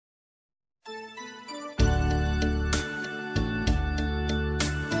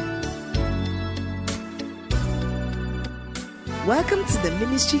Welcome to the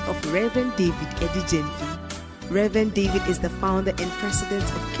ministry of Reverend David Edijenfi. Reverend David is the founder and president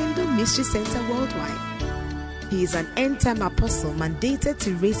of Kingdom Mystery Center Worldwide. He is an end-time apostle mandated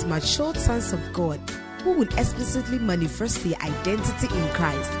to raise matured sons of God who will explicitly manifest their identity in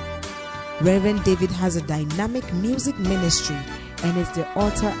Christ. Reverend David has a dynamic music ministry and is the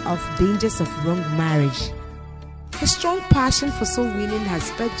author of Dangers of Wrong Marriage. His strong passion for soul winning has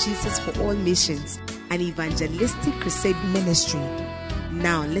spread Jesus for all nations, an evangelistic crusade ministry.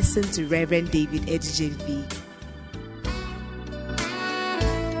 Now listen to Reverend David Edijenfi.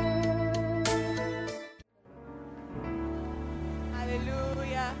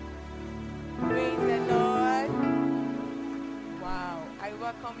 Hallelujah. Praise the Lord. Wow. I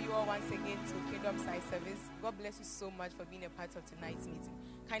welcome you all once again to Kingdom Side Service. God bless you so much for being a part of tonight's meeting.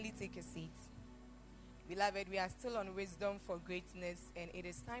 Kindly take a seat. Beloved, we are still on Wisdom for Greatness, and it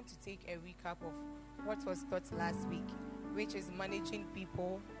is time to take a recap of what was taught last week, which is managing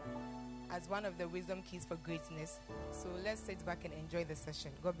people as one of the wisdom keys for greatness. So let's sit back and enjoy the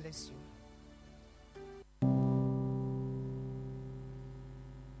session. God bless you.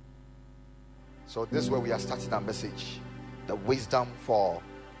 So this is where we are starting our message, the wisdom for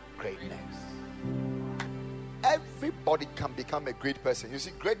greatness. Everybody can become a great person. You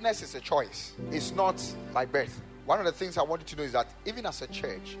see, greatness is a choice. It's not by birth. One of the things I want you to know is that even as a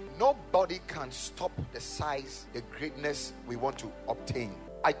church, nobody can stop the size, the greatness we want to obtain.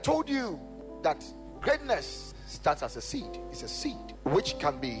 I told you that greatness starts as a seed. It's a seed which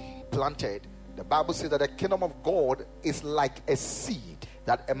can be planted. The Bible says that the kingdom of God is like a seed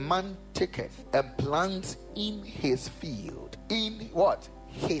that a man taketh and plants in his field. In what?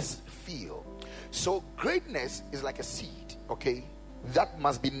 His field. So greatness is like a seed, okay, that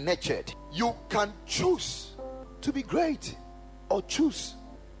must be nurtured. You can choose to be great or choose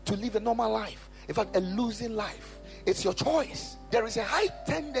to live a normal life. In fact, a losing life. It's your choice. There is a high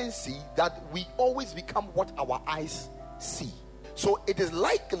tendency that we always become what our eyes see. So it is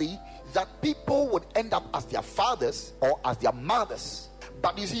likely that people would end up as their fathers or as their mothers.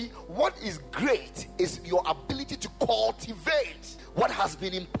 But you see, what is great is your ability to cultivate what has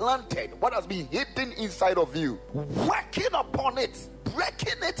been implanted, what has been hidden inside of you, working upon it,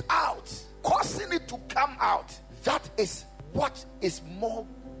 breaking it out, causing it to come out. That is what is more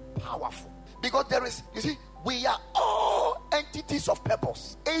powerful. Because there is, you see, we are all entities of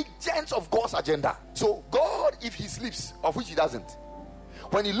purpose, agents of God's agenda. So God, if he sleeps, of which he doesn't,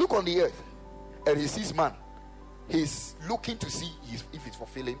 when he look on the earth and he sees man, he's looking to see if it's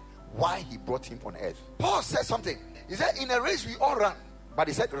fulfilling why he brought him on earth. Paul said something. He said, in a race we all run. But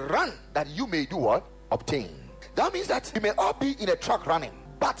he said, run that you may do what? Obtain. That means that you may all be in a track running.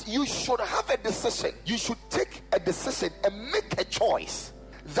 But you should have a decision. You should take a decision and make a choice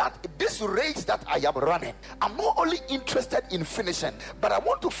that this race that I am running, I'm not only interested in finishing, but I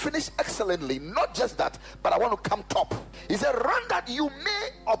want to finish excellently. Not just that, but I want to come top. He said, run that you may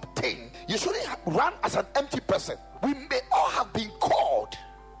obtain. You shouldn't run as an empty person. We may all have been called,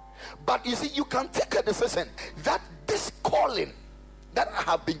 but you see, you can take a decision that this calling that I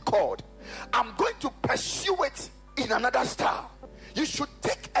have been called, I'm going to pursue it in another style. You should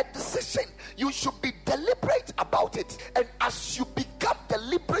take a decision. You should be deliberate about it. And as you become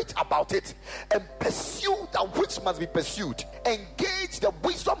deliberate about it and pursue that which must be pursued, engage the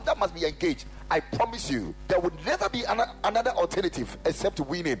wisdom that must be engaged, I promise you, there would never be another alternative except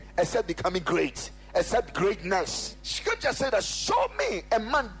winning, except becoming great, except greatness. Scripture said that show me a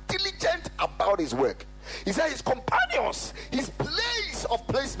man diligent about his work. He said his companions, his place of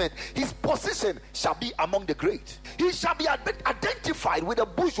placement, his position shall be among the great. He shall be identified with the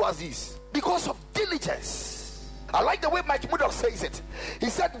bourgeoisies because of diligence. I like the way Mike Murdoch says it. He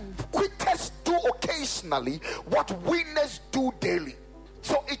said, quitters do occasionally what winners do daily.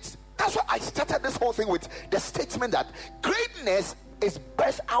 So that's why I started this whole thing with the statement that greatness is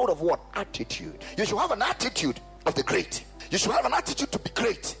birthed out of what? Attitude. You should have an attitude of the great. You should have an attitude to be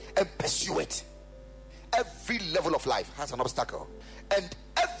great and pursue it. Every level of life has an obstacle, and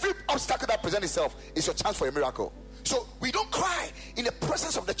every obstacle that presents itself is your chance for a miracle. So we don't cry in the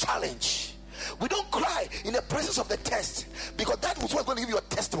presence of the challenge. We don't cry in the presence of the test, because that is what's going to give you a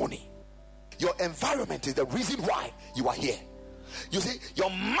testimony. Your environment is the reason why you are here. You see, your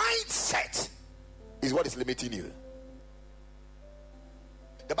mindset is what is limiting you.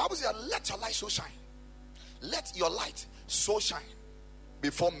 The Bible says, let your light so shine. Let your light so shine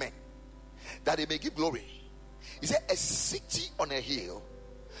before men, that they may give glory. He said, a city on a hill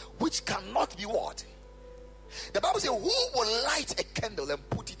which cannot be what? The Bible says, who will light a candle and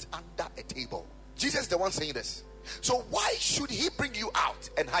put it under a table? Jesus is the one saying this. So why should he bring you out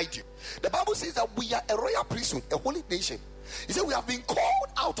and hide you? The Bible says that we are a royal priesthood, a holy nation, He said, we have been called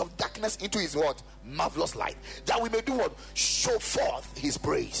out of darkness into his what? Marvelous light. That we may do what? Show forth his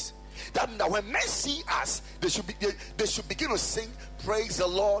praise. That means that when men see us, they should begin to sing, praise the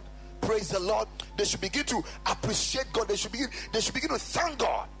Lord, praise the Lord. They should begin to appreciate God. They should begin to thank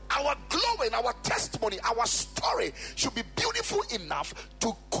God. Our glory and our testimony, our story should be beautiful enough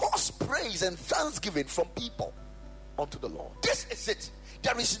to cause praise and thanksgiving from people unto the Lord. This is it.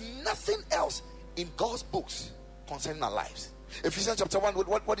 There is nothing else in God's books concerning our lives. Ephesians chapter 1,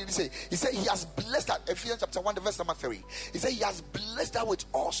 what did he say? He said he has blessed that. Ephesians chapter 1, verse number 3. He said he has blessed that with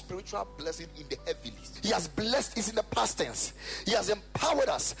all spiritual blessing in the heavens. He has blessed is in the past tense. He has empowered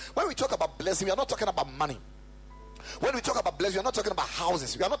us. When we talk about blessing, we are not talking about money. When we talk about blessing, we are not talking about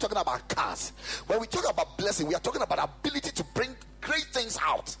houses. We are not talking about cars. When we talk about blessing, we are talking about ability to bring great things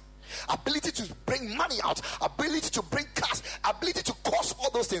out. Ability to bring money out, ability to bring cash, ability to cause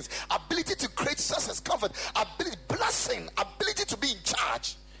all those things, ability to create success, comfort, ability, blessing, ability to be in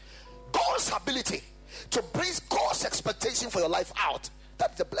charge. God's ability to bring God's expectation for your life out.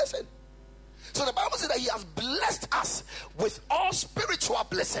 That's the blessing. So the Bible says that he has blessed us with all spiritual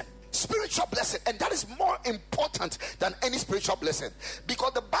blessing. Spiritual blessing, and that is more important than any spiritual blessing,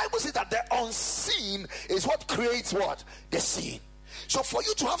 because the Bible says that the unseen is what creates what? The seen. So for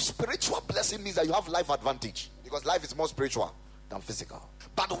you to have spiritual blessing means that you have life advantage, because life is more spiritual than physical.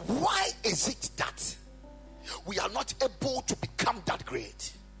 But why is it that we are not able to become that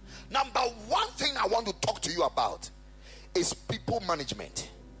great? Number one thing I want to talk to you about is people management.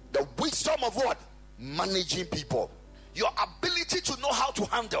 The wisdom of what? Managing people. Your ability to know how to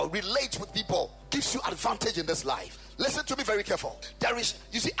handle, relate with people gives you advantage in this life. Listen to me very careful. There is,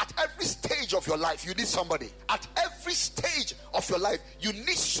 you see, at every stage of your life, you need somebody. At every stage of your life, you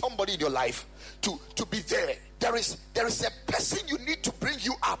need somebody in your life to be there. There is a person you need to bring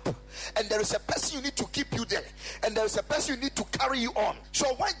you up, and there is a person you need to keep you there, and there is a person you need to carry you on.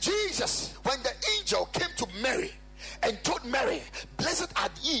 So when the angel came to Mary and told Mary, blessed are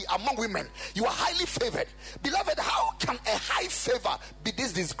ye among women, you are highly favored. Beloved, how can a high favor be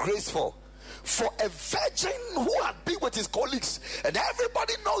this disgraceful? For a virgin who had been with his colleagues, and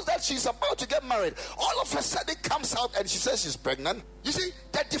everybody knows that she's about to get married, all of a sudden comes out and she says she's pregnant. You see,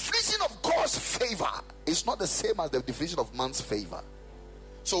 the definition of God's favor is not the same as the definition of man's favor.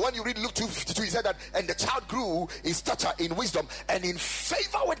 So when you read Luke 2:52, he said that, and the child grew in stature, in wisdom, and in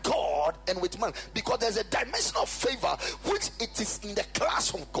favor with God and with man. Because there's a dimension of favor which it is in the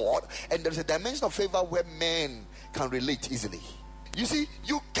class of God, and there's a dimension of favor where men can relate easily. You see,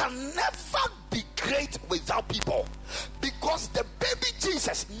 you can never be great without people, because the baby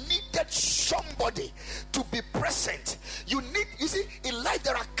Jesus needed somebody to be present. You see, in life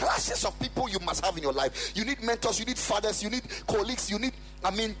there are classes of people you must have in your life. You need mentors, you need fathers, you need colleagues, you need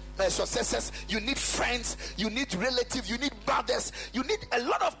successors, you need friends, you need relatives, you need brothers, you need a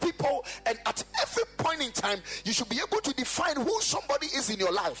lot of people. And at every point in time, you should be able to define who somebody is in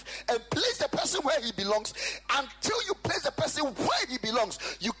your life and place the person where he belongs. Until you place the person where he belongs,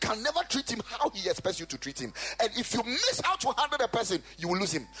 you can never treat him how he expects you to treat him. And if you miss out to handle the person, you will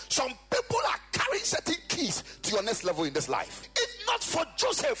lose him. Some people are carrying certain keys to your next level in this life. If not for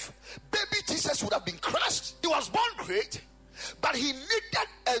Joseph, baby Jesus would have been crushed. He was born great, but he needed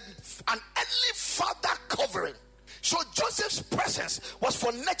an early father covering. So Joseph's presence was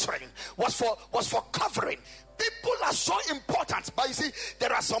for nurturing, was for covering. People are so important, but you see,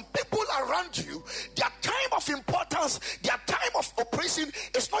 there are some people around you, their time of importance, their time of operation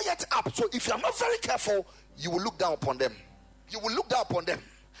is not yet up. So if you are not very careful, you will look down upon them. You will look down upon them.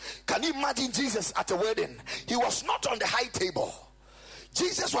 Can you imagine Jesus at a wedding? He was not on the high table.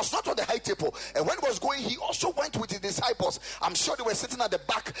 Jesus was not on the high table, and when he was going, he also went with his disciples. I'm sure they were sitting at the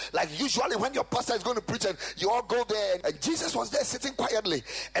back, like usually when your pastor is going to preach and you all go there, and Jesus was there sitting quietly,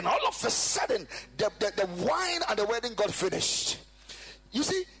 and all of a sudden the wine and the wedding got finished. You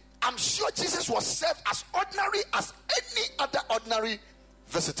see, I'm sure Jesus was served as ordinary as any other ordinary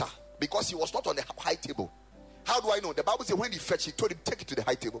visitor, because he was not on the high table. How do I know? The Bible says when he fetched, he told him take it to the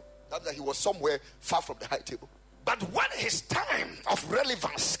high table. That's that he was somewhere far from the high table. But when his time of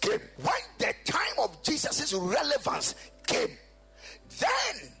relevance came, when the time of Jesus' relevance came,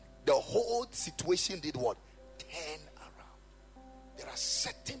 then the whole situation did what? Turn around. There are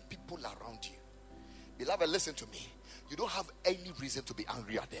certain people around you. Beloved, listen to me. You don't have any reason to be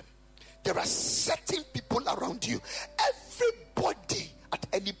angry at them. There are certain people around you. Everybody at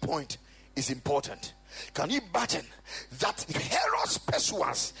any point is important. Can you imagine that Herod's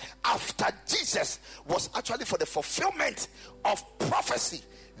pursuance after Jesus was actually for the fulfillment of prophecy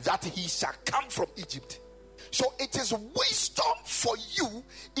that he shall come from Egypt? So it is wisdom for you.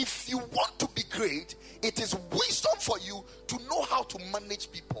 If you want to be great, it is wisdom for you to know how to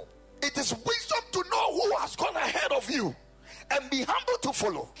manage people. It is wisdom to know who has gone ahead of you and be humble to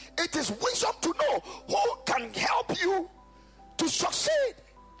follow. It is wisdom to know who can help you to succeed.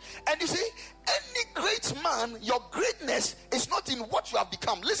 And you see, any great man, your greatness is not in what you have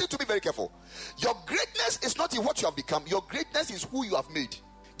become. Listen to me very careful. Your greatness is not in what you have become. Your greatness is who you have made.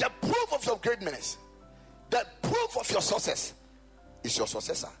 The proof of your greatness, the proof of your success is your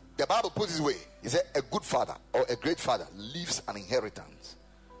successor. The Bible puts it this way. It said a good father or a great father leaves an inheritance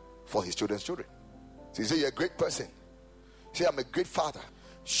for his children's children. So you say you're a great person. Say, I'm a great father.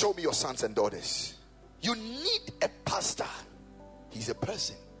 Show me your sons and daughters. You need a pastor. He's a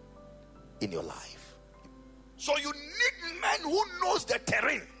person in your life. So you need men who knows the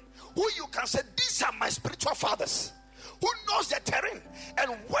terrain, who you can say, these are my spiritual fathers, who knows the terrain,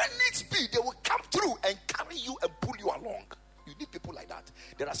 and when needs be, they will come through and carry you and pull you along. You need people like that.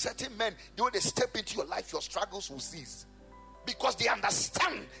 There are certain men, when they step into your life, your struggles will cease, because they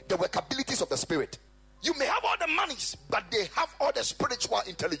understand the workabilities of the spirit. You may have all the monies, but they have all the spiritual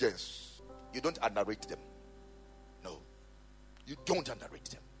intelligence. You don't underrate them. No, you don't underrate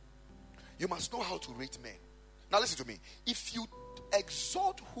them. You must know how to rate men. Now listen to me. If you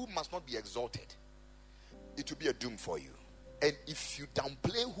exalt who must not be exalted, it will be a doom for you. And if you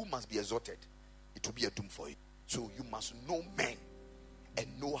downplay who must be exalted, it will be a doom for you. So you must know men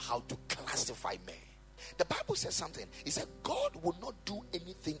and know how to classify men. The Bible says something. It said God will not do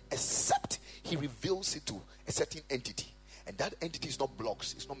anything except he reveals it to a certain entity. And that entity is not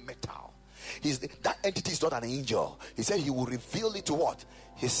blocks, it's not metal. That entity is not an angel. He said he will reveal it to what?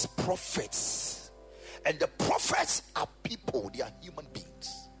 His prophets. And the prophets are people, they are human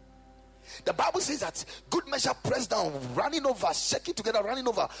beings. The Bible says that good measure pressed down, running over, shaking together, running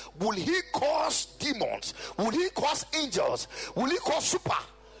over. Will he cause demons? Will he cause angels? Will he cause super?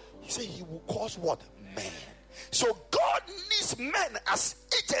 He said he will cause what? Men. So God needs men as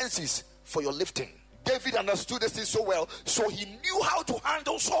agencies for your lifting. David understood this thing so well, so he knew how to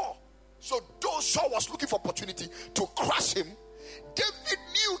handle Saul. So though Saul was looking for opportunity to crush him, David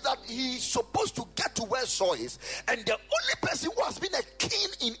knew that he's supposed to get to where Saul is, and the only person who has been a king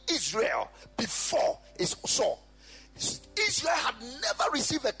in Israel before is Saul. Israel had never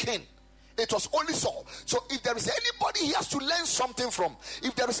received a king. It was only Saul. So if there is anybody he has to learn something from,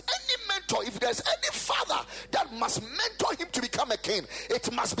 if there is any mentor, if there is any father that must mentor him to become a king,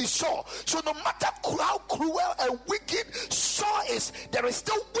 it must be Saul. So no matter how cruel and wicked Saul is, there is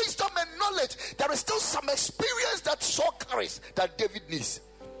still wisdom and knowledge. There is still some experience that Saul carries that David needs.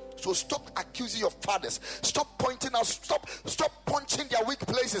 So stop accusing your fathers. Stop pointing out. Stop punching their weak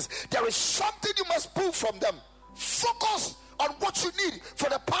places. There is something you must pull from them. Focus on what you need for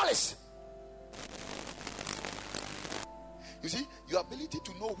the palace. You see, your ability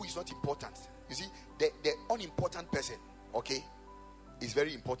to know who is not important. You see, the unimportant person, okay, is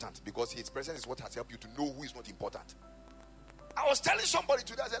very important, because his presence is what has helped you to know who is not important. I was telling somebody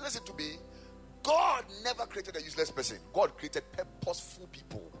today, I said, listen to me. God never created a useless person. God created purposeful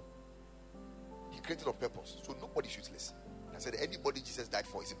people. He created on purpose. So nobody's useless. And I said, anybody Jesus died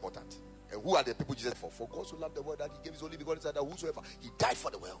for is important. And who are the people Jesus died for? For God so loved the world that he gave his only begotten Son, that whosoever, he died for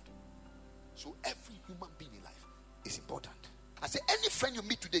the world. So every human being in life is important. I say, any friend you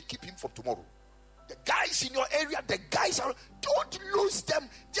meet today, keep him for tomorrow. The guys in your area, the guys are, don't lose them.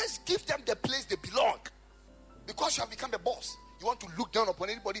 Just give them the place they belong. Because you have become a boss, you want to look down upon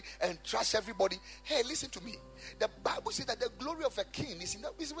anybody and trust everybody. Hey, listen to me. The Bible says that the glory of a king is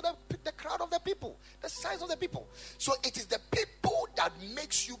with the crowd of the people, the size of the people. So it is the people that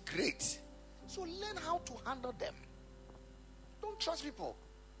makes you great. So learn how to handle them. Don't trust people.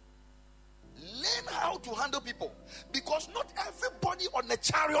 Learn how to handle people, because not everybody on the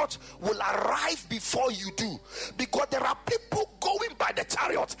chariot will arrive before you do, because there are people going by the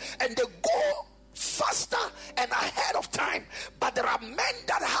chariot and they go faster and ahead of time, but there are men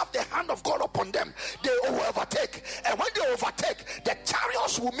that have the hand of God upon them. They will overtake, and when they overtake, the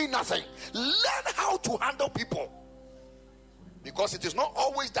chariots will mean nothing. Learn how to handle people, because it is not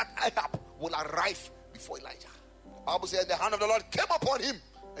always that Ahab will arrive before Elijah. The Bible says the hand of the Lord came upon him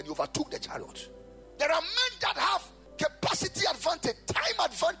and he overtook the chariot. There are men that have capacity advantage, time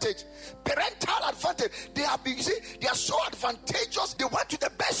advantage, parental advantage. They are so advantageous. They went to the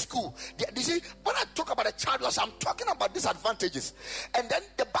best school. You see, when I talk about the chariots, I'm talking about these advantages. And then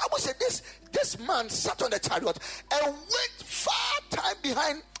the Bible said this man sat on the chariot and went far time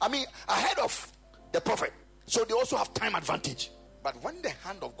ahead of the prophet. So they also have time advantage. But when the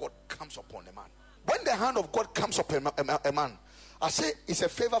hand of God comes upon a man, I say it's a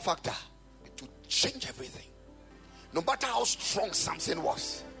favor factor. To change everything. No matter how strong Samson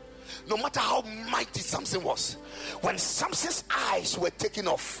was, no matter how mighty Samson was, when Samson's eyes were taken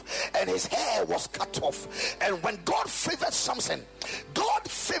off and his hair was cut off, and when God favored Samson,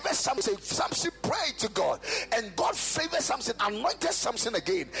 Samson prayed to God, and God favored Samson, anointed Samson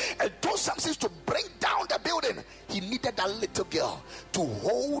again, and told Samson to bring down the building. He needed a little girl to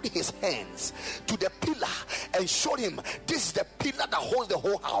hold his hands to the pillar and showed him, this is the pillar that holds the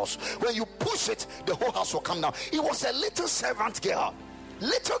whole house. When you push it, the whole house will come down. It was a little servant girl,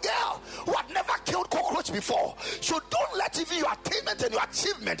 who had never killed cockroach before. So don't let even your attainment and your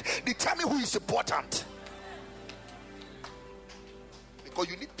achievement determine who is important, because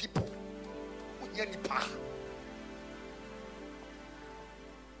you need people who need power.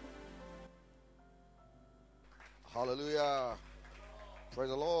 Hallelujah. Praise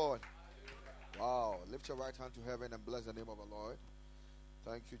the Lord. Wow. Lift your right hand to heaven and bless the name of the Lord.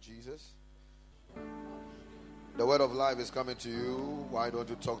 Thank you, Jesus. The word of life is coming to you. Why don't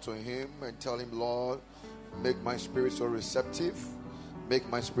you talk to him and tell him, Lord, make my spirit so receptive. Make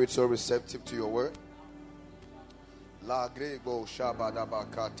my spirit so receptive to your word. La grego shabadaba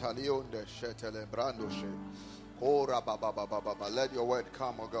katalionde shetele brandoshe. Ora baba baba baba. Let your word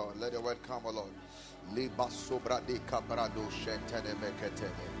come, O God. Let your word come, O Lord. Liba sobradi kabrado shetele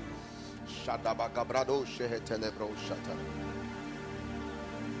meketele. Shadaba kabrado shehetele bro shatele.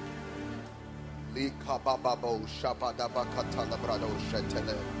 Lika bababo shabadaba katalabrado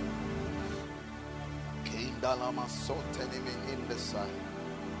shetele. Kindala masotene me in the side.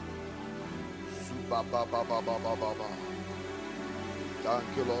 Subaba baba baba baba.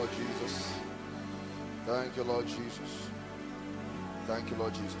 Thank you, Lord Jesus. Thank you, Lord Jesus. Thank you,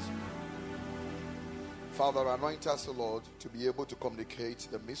 Lord Jesus. Father, anoint us, O Lord, to be able to communicate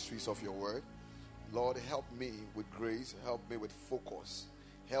the mysteries of your word. Lord, help me with grace. Help me with focus.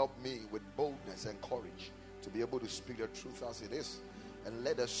 Help me with boldness and courage to be able to speak the truth as it is. And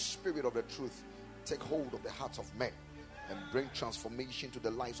let the spirit of the truth take hold of the hearts of men and bring transformation to the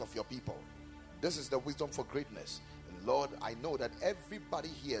lives of your people. This is the wisdom for greatness. And Lord, I know that everybody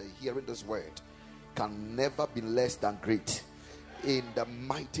here hearing this word can never be less than great, in the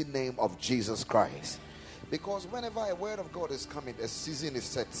mighty name of Jesus Christ. Because whenever a word of God is coming, a season is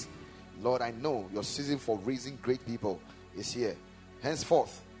set. Lord, I know your season for raising great people is here.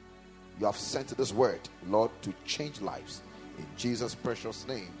 Henceforth, you have sent this word, Lord, to change lives. In Jesus' precious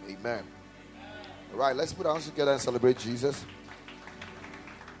name, amen. All right, let's put our hands together and celebrate Jesus.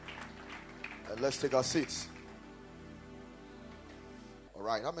 And let's take our seats. All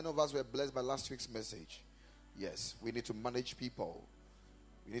right, how many of us were blessed by last week's message? Yes, we need to manage people.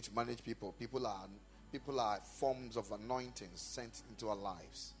 We need to manage people. People are forms of anointings sent into our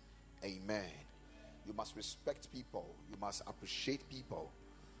lives. Amen. You must respect people. You must appreciate people.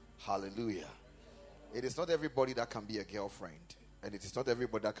 Hallelujah. It is not everybody that can be a girlfriend, and it is not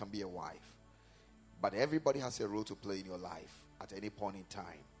everybody that can be a wife. But everybody has a role to play in your life at any point in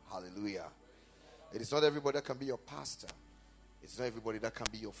time. Hallelujah. It is not everybody that can be your pastor. It's not everybody that can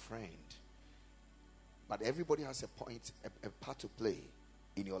be your friend. But everybody has a part to play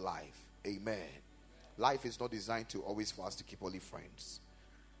in your life. Amen. Life is not designed to always for us to keep only friends.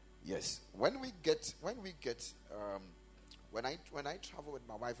 Yes. When I travel with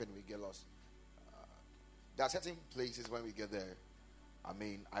my wife and we get lost, there are certain places when we get there,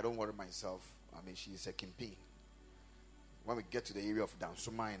 I don't worry myself. She's a kingpin. When we get to the area of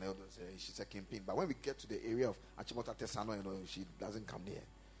Dansuma, she's a kingpin. But when we get to the area of Achimota Tesano, she doesn't come near.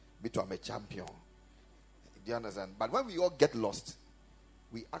 I'm a champion. Do you understand? But when we all get lost,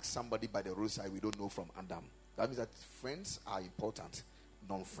 we ask somebody by the roadside we don't know from Adam. That means that friends are important.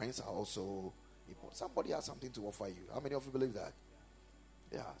 Non-friends are also important. Somebody has something to offer you. How many of you believe that?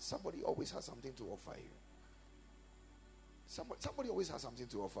 Yeah, somebody always has something to offer you. Somebody always has something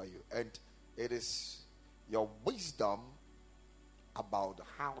to offer you. And it is your wisdom about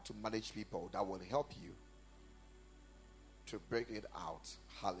how to manage people that will help you to break it out.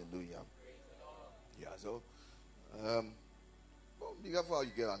 Hallelujah. Yeah, so be careful how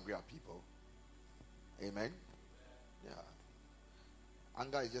you get angry at people. Amen. Yeah.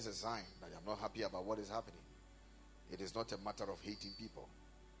 Anger is just a sign that I'm not happy about what is happening. It is not a matter of hating people.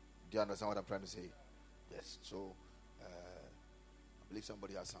 Do you understand what I'm trying to say? Yes. So I believe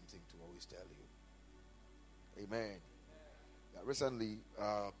somebody has something to always tell you. Amen. Yeah, recently,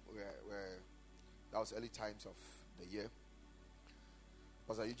 where that was early times of the year,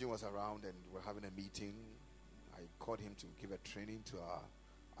 Pastor Eugene was around and we're having a meeting. I called him to give a training to our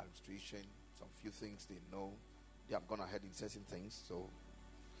administration, some few things they know. They have gone ahead in certain things. So,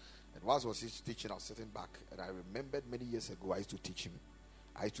 and whilst I was teaching, I was sitting back, and I remembered many years ago I used to teach him.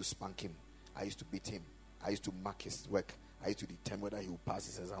 I used to spank him. I used to beat him. I used to mark his work. I used to determine whether he would pass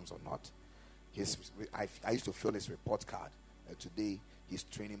his exams or not. I used to fill his report card. And today, he's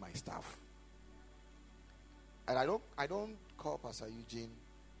training my staff. And I don't call Pastor Eugene.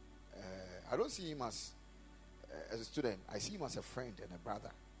 I don't see him as a student. I see him as a friend and a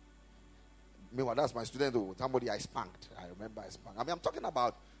brother. Meanwhile, that's my student though. Somebody I spanked. I remember I spanked. I mean, I'm talking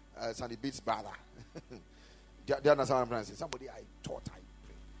about Sandy Beats' brother. Do you understand what I'm trying to say? Somebody I taught.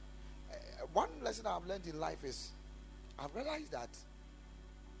 One lesson I've learned in life is I've realized that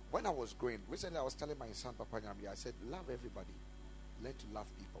when I was growing, recently I was telling my son, Papa Nyambi, I said, love everybody. Learn to love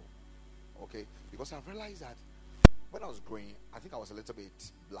people. Okay? Because I've realized that when I was growing, I think I was a little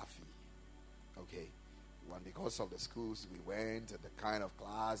bit bluffy. Okay? Because of the schools we went and the kind of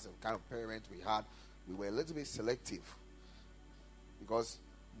class, the kind of parents we had, we were a little bit selective. Because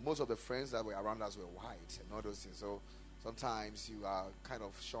most of the friends that were around us were white and all those things. So sometimes you are kind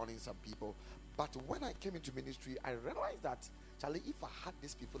of shunning some people. But when I came into ministry, I realized that, Charlie, if I had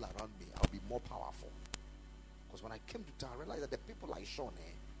these people around me, I'll be more powerful. Because when I came to town, I realized that the people I shun,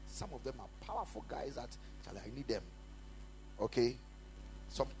 some of them are powerful guys that, Charlie, I need them. Okay?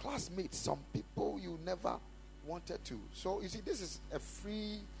 Some classmates, some people you never wanted to. So, you see, this is a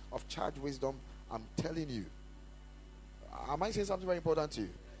free of charge wisdom I'm telling you. Am I saying something very important to you?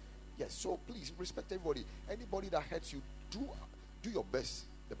 Yes, so please respect everybody. Anybody that hurts you, do your best.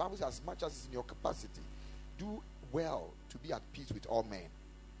 The Bible says, as much as is in your capacity, do well to be at peace with all men.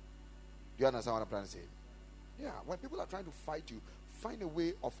 Do you understand what I'm trying to say? Yeah, when people are trying to fight you, find a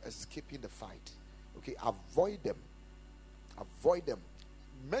way of escaping the fight. Okay, avoid them. Avoid them.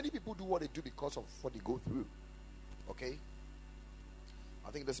 Many people do what they do because of what they go through. Okay?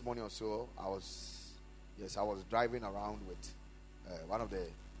 I think this morning or so, I was driving around with one of the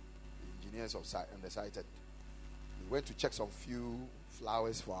engineers on the site. We went to check some few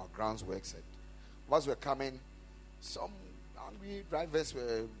flowers for our grounds works. And once we were coming, some angry drivers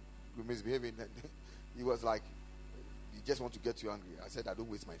were misbehaving. And he was like, "You just want to get you angry." I said, "I don't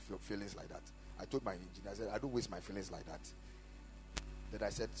waste my feelings like that." I told my engineer, I said, "I don't waste my feelings like that." Then I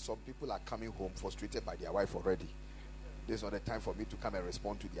said, "Some people are coming home frustrated by their wife already. This is not the time for me to come and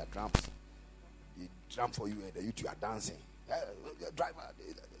respond to their drums. They drum for you and you two are dancing. Driver,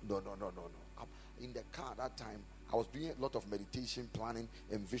 no. In the car that time, I was doing a lot of meditation, planning,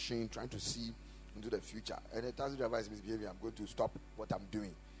 envisioning, trying to see into the future. And the taxi driver is misbehaving. I'm going to stop what I'm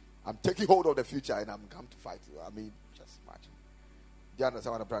doing. I'm taking hold of the future and I'm come to fight. I mean, just imagine. Do you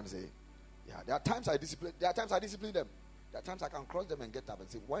understand what I'm trying to say? Yeah, there are times I discipline them. There are times I can cross them and get up and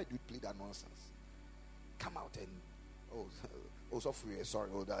say, "Why do you play that nonsense? Come out and so free. Sorry.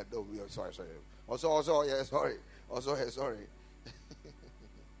 Oh, that. No, sorry. Also, yeah, sorry. Also, yeah, sorry."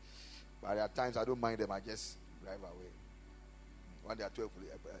 But there are times I don't mind them. I just drive away. One day, 12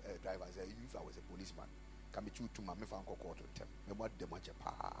 drivers said, "If I was a policeman, can be to my fan court to them. Me what them much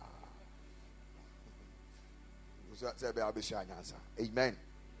pa." Amen.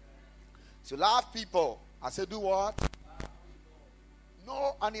 So love people. I said, do what?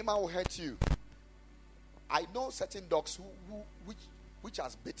 No animal will hurt you. I know certain dogs which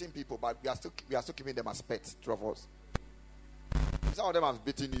has bitten people, but we are still keeping them as pets. Two of us. Some of them have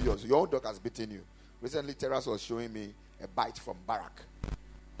bitten you. Your own dog has bitten you. Recently, Terrace was showing me a bite from Barack.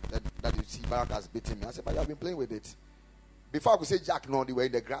 That you see, Barack has bitten me. I said, "But you have been playing with it." Before I could say Jack, no, they were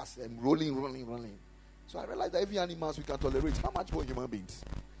in the grass and rolling. So I realized that every animals we can tolerate. How much more human beings?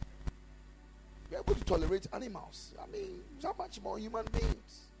 We are able to tolerate animals. I mean, how much more human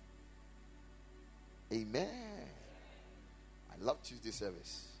beings? Amen. I love Tuesday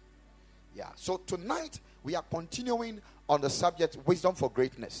service. Yeah. So tonight we are continuing on the subject wisdom for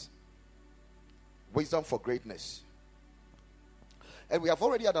greatness. Wisdom for greatness. And we have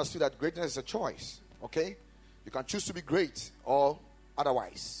already understood that greatness is a choice. Okay? You can choose to be great or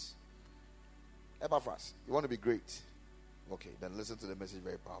otherwise. Epaphras, you want to be great? Okay, then listen to the message,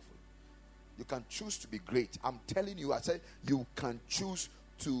 very powerful. You can choose to be great. I'm telling you, I said you can choose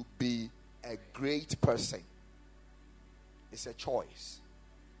to be a great person. It's a choice.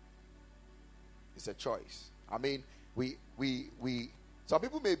 It's a choice. I mean, we some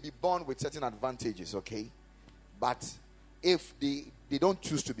people may be born with certain advantages, okay? But if they don't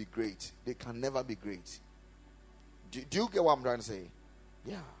choose to be great, they can never be great. Do you get what I'm trying to say?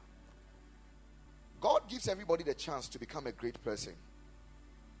 Yeah. God gives everybody the chance to become a great person.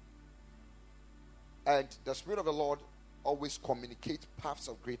 And the Spirit of the Lord always communicates paths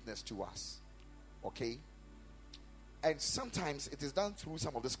of greatness to us. Okay? And sometimes it is done through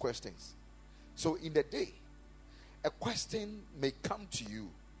some of these questions. So in the day, a question may come to you.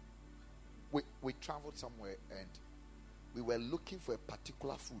 We traveled somewhere and we were looking for a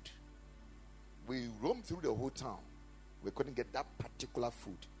particular food. We roamed through the whole town. We couldn't get that particular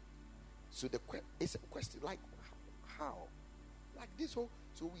food. So it's a question like, how? Like this whole.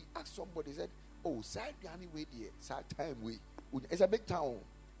 So we asked somebody, said, oh, side way there, side time way. It's a big town.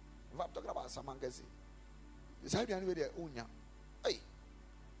 If I'm talking about Samangasi, side way there, hey.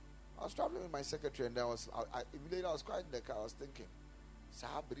 I was traveling with my secretary, and I immediately I was quiet in the car. I was thinking,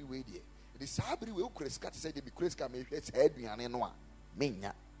 Sabri way there. The Sabri way Chris Cat said they be Chris Cat maybe let's head me and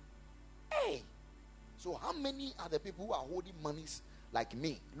Minya. Hey. So how many are the people who are holding monies like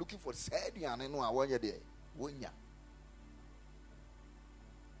me, looking for Sedi and one year there?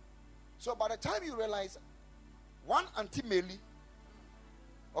 So by the time you realize one Auntie Meli,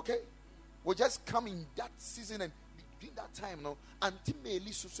 okay, will just come in that season, and between that time, Auntie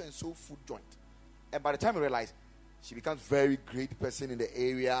Meli so and so food joint. And by the time you realize, she becomes very great person in the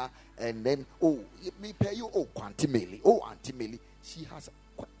area, and then me pay you, Auntie Meli, Auntie Meli. She has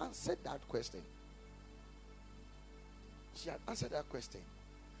answered that question. She had answered that question.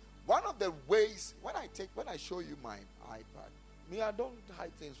 One of the ways when I show you my iPad, I don't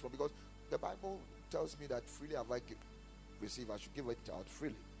hide things from, because the Bible tells me that freely have I received, I should give it out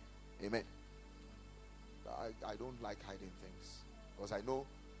freely. Amen. I don't like hiding things, because I know,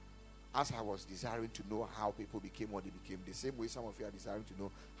 as I was desiring to know how people became what they became, the same way some of you are desiring to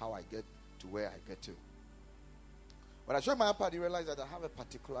know how I get to where I get to. When I show my iPad, you realize that I have a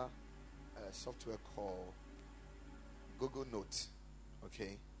particular software called Google Notes,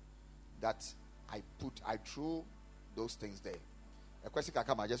 okay, that I threw those things there. A question can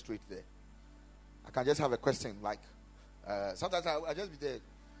come, I just throw it there. I can just have a question like, sometimes I just be there,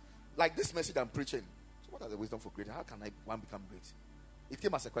 like this message I'm preaching. So what are the wisdom for greatness? How can one become great? It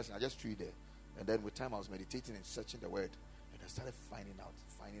came as a question, I just threw it there. And then with time I was meditating and searching the word, and I started finding out.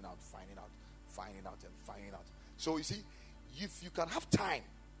 So you see, if you can have time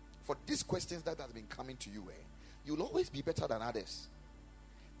for these questions that have been coming to you, you'll always be better than others.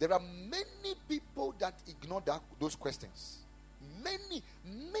 There are many people that ignore those questions. Many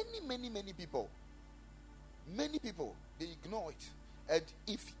people. Many people, they ignore it. And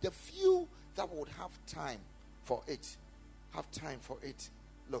if the few that would have time for it,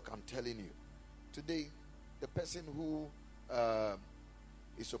 look, I'm telling you, today, the person who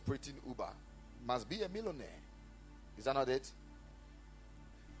is operating Uber must be a millionaire. Is that not it?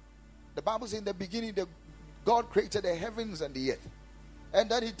 The Bible says in the beginning, God created the heavens and the earth. And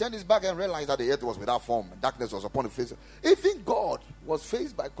then he turned his back and realized that the earth was without form and darkness was upon the face. Even God was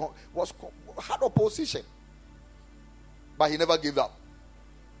faced by, had opposition. But he never gave up.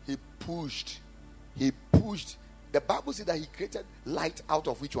 He pushed. The Bible says that he created light out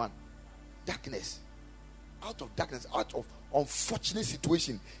of which one? Darkness. Out of darkness, out of unfortunate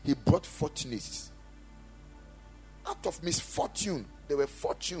situation, he brought fortunates. Out of misfortune, there were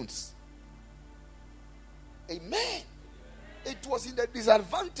fortunes. Amen. It was in the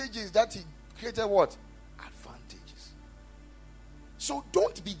disadvantages that he created what? Advantages. So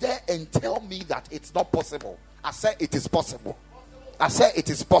don't be there and tell me that it's not possible. I say it is possible. I say it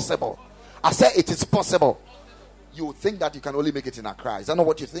is possible. I say it is possible. You think that you can only make it in Accra. Is that not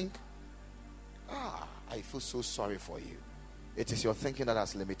what you think? I feel so sorry for you. It is your thinking that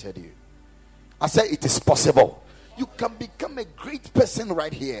has limited you. I say it is possible. You can become a great person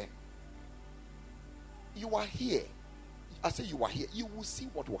right here. You are here. I say you are here. You will see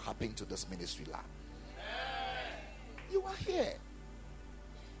what will happen to this ministry lab. You are here.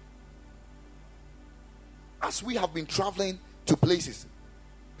 As we have been traveling to places,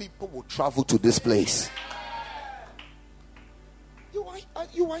 people will travel to this place.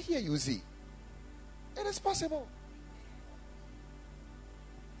 You are here, you see. It is possible.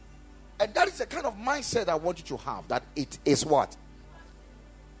 And that is the kind of mindset I want you to have, that it is what?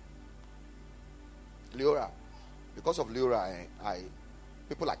 Leora. Because of Leora,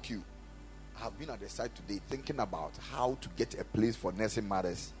 people like you have been at the side today thinking about how to get a place for nursing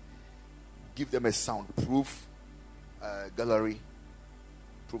mothers. Give them a soundproof gallery.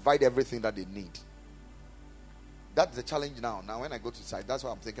 Provide everything that they need. That's the challenge now. Now when I go to site, that's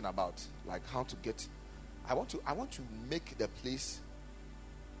what I'm thinking about. Like how to get... I want to make the place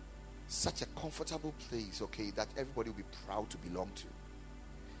such a comfortable place, okay, that everybody will be proud to belong to.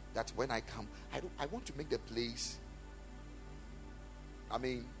 That when I come, I want to make the place... I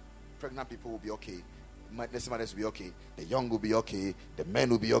mean, pregnant people will be okay. Nursing mothers will be okay. The young will be okay. The men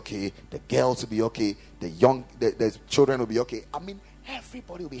will be okay. The girls will be okay. The children will be okay. I mean,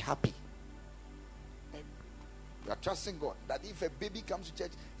 everybody will be happy. We are trusting God that if a baby comes to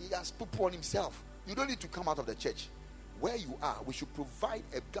church, he has poo-poo on himself. You don't need to come out of the church. Where you are, we should provide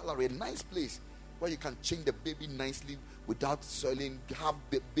a gallery, a nice place where you can change the baby nicely without soiling, have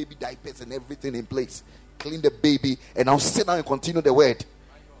the baby diapers and everything in place, clean the baby, and now sit down and continue the word.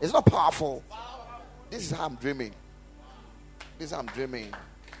 It's not powerful. This is how I'm dreaming. This is how I'm dreaming.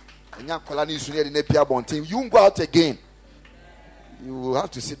 And you won't go out again. You will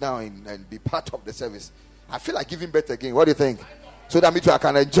have to sit down and be part of the service. I feel like giving birth again. What do you think? So that me too, I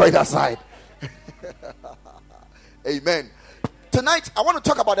can enjoy that side. Amen. Tonight, I want to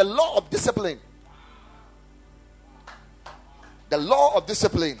talk about the law of discipline. The law of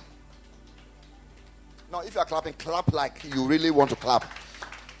discipline. Now, if you are clapping, clap like you really want to clap.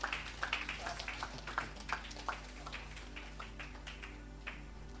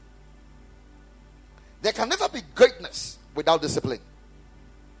 There can never be greatness without discipline.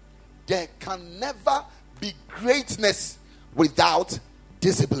 There can never be greatness without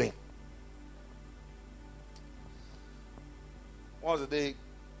discipline. What was the day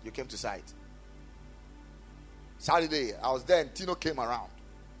you came to site? Saturday, I was there and Tino came around.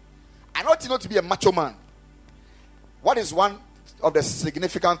 I know Tino to be a macho man. What is one of the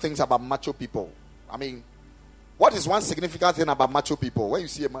significant things about macho people? I mean, what is one significant thing about macho people? When you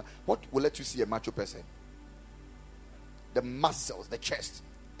see what will let you see a macho person? The muscles, the chest.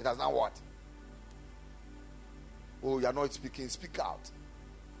 It does not what? Oh, you are not speaking. Speak out.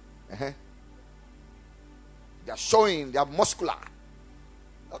 They are showing. They are muscular.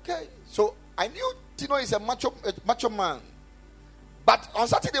 Okay, so I knew Tino is a macho man. But on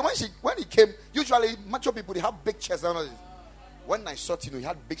Saturday when he came, usually macho people, they have big chests. When I saw Tino, he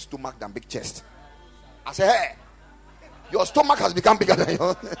had big stomach than big chest. I said, hey, your stomach has become bigger than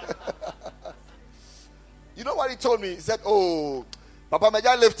yours. You know what he told me? He said, oh, Papa,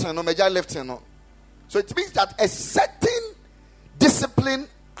 major left hand. So it means that a certain discipline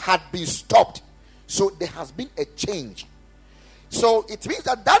had been stopped. So there has been a change. So it means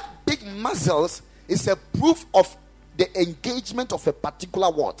that big muscles is a proof of the engagement of a particular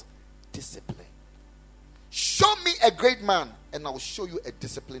what? Discipline. Show me a great man and I will show you a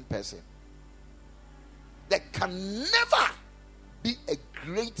disciplined person. There can never be a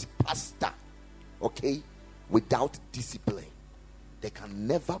great pastor, okay, without discipline. There can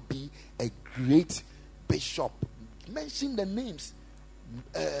never be a great bishop. Mention the names.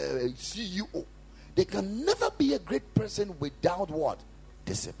 CEO. There can never be a great person without what?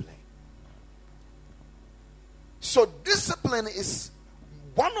 Discipline. So discipline is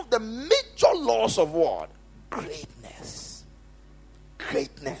one of the major laws of what? Greatness.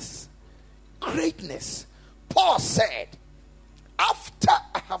 Greatness. Greatness. Paul said, after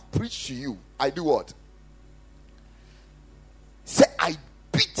I have preached to you, I do what? Say, I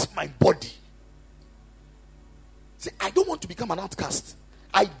beat my body. Say, I don't want to become an outcast.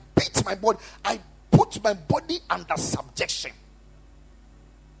 I beat my body. I put my body under subjection.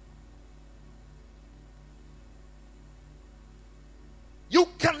 You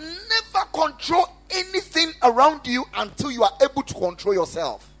can never control anything around you until you are able to control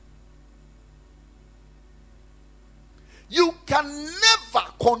yourself. You can never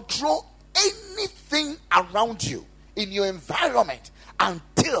control anything around you in your environment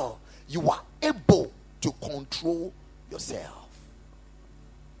until you are able to control yourself.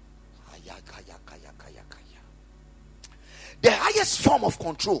 The highest form of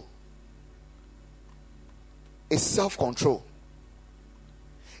control is self-control.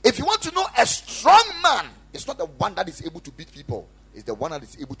 If you want to know a strong man, it's not the one that is able to beat people, it's the one that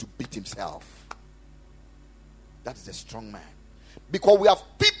is able to beat himself. That is a strong man. Because we have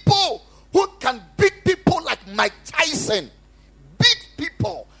people who can beat people like Mike Tyson. Beat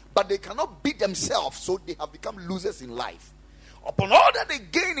people, but they cannot beat themselves, so they have become losers in life. Upon all that they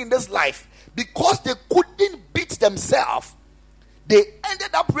gain in this life, because they couldn't beat themselves, they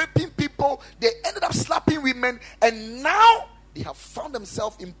ended up raping people, they ended up slapping women, and now they have found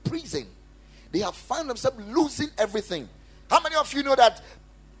themselves in prison. They have found themselves losing everything. How many of you know that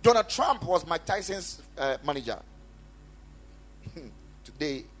Donald Trump was Mike Tyson's manager?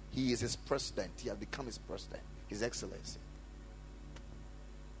 Today, he is his president. He has become his president, His Excellency.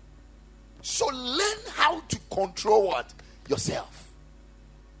 So learn how to control what? Yourself.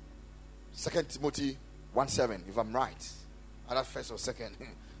 2 Timothy 1:7, if I'm right. Either first or second.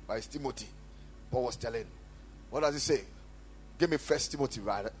 But it's Timothy. Paul was telling. What does he say? Give me 1 Timothy,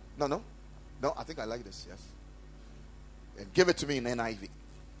 right? No, I think I like this, yes. And give it to me in NIV.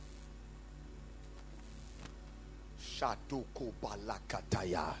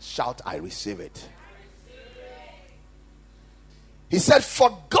 Shout, I receive it. He said,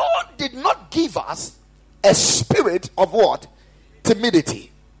 for God did not give us a spirit of what?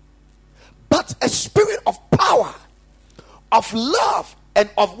 Timidity. But a spirit of power, of love, and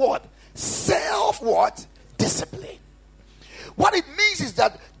of what? self what? Discipline. What it means is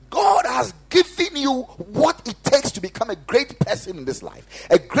that God has given you what it takes to become a great person in this life,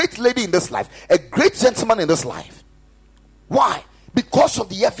 a great lady in this life, a great gentleman in this life. Why? Because of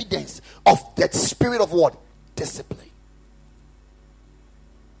the evidence of that spirit of what? Discipline.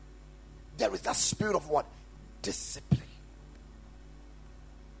 There is that spirit of what? Discipline.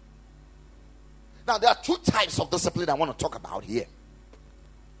 Now, there are two types of discipline I want to talk about here.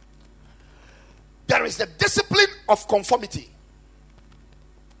 There is the discipline of conformity,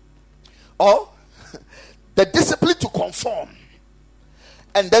 or the discipline to conform,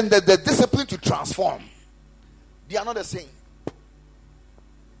 and then the discipline to transform. They are not the same.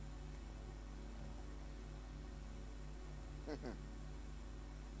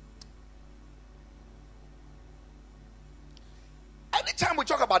 Anytime we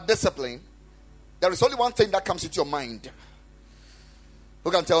talk about discipline, there is only one thing that comes into your mind.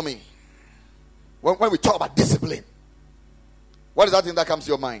 Who can tell me? When we talk about discipline, what is that thing that comes to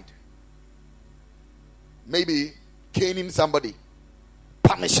your mind? Maybe caning somebody,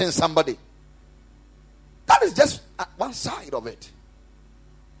 punishing somebody. That is just one side of it.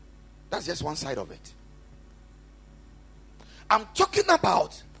 That's just one side of it. I'm talking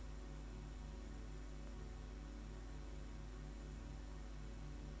about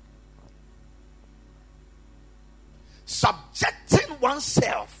subjecting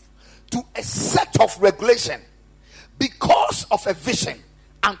oneself to a set of regulation because of a vision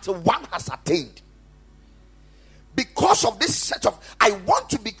until one has attained. Because of this set of, I want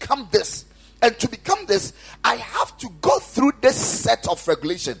to become this, and to become this, I have to go through this set of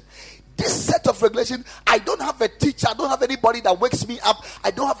regulation. This set of regulation, I don't have a teacher, I don't have anybody that wakes me up,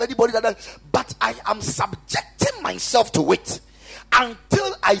 I don't have anybody but I am subjecting myself to it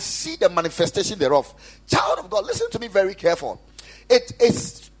until I see the manifestation thereof. Child of God, listen to me very careful. It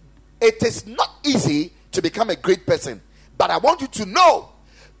is not easy to become a great person, but I want you to know,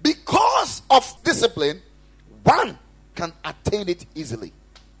 because of discipline, one can attain it easily.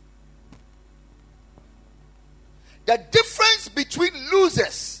 The difference between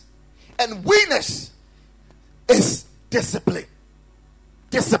losers and winners is discipline.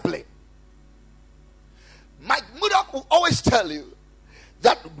 Discipline. Mike Murdoch will always tell you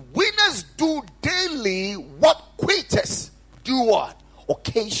that winners do daily what quitters do what?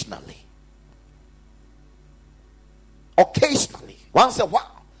 Occasionally. Occasionally. Once a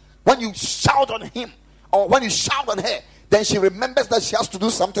while. When you shout on him or when you shout on her, then she remembers that she has to do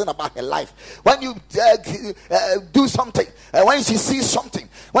something about her life. When you do something, when she sees something,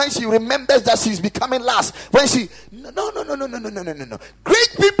 when she remembers that she's becoming last, when she no. Great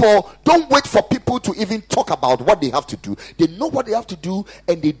people don't wait for people to even talk about what they have to do. They know what they have to do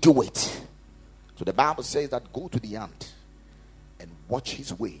and they do it. So the Bible says that go to the ant and watch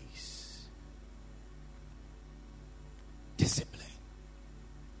his ways. Discipline.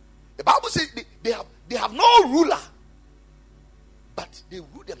 The Bible says they have no ruler, but they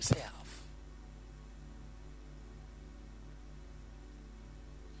rule themselves.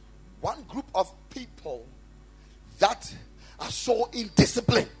 One group of people that are so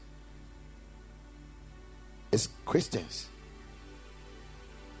indisciplined is Christians.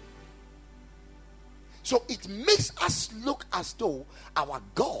 So it makes us look as though our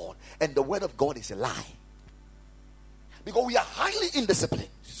God and the word of God is a lie. Because we are highly indisciplined.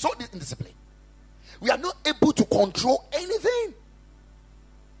 So indisciplined. We are not able to control anything.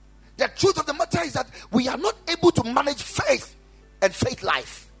 The truth of the matter is that we are not able to manage faith and faith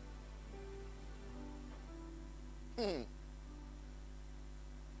life. We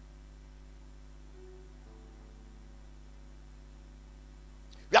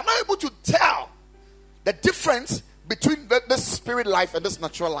are not able to tell the difference between this spirit life and this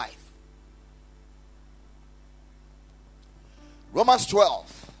natural life. Romans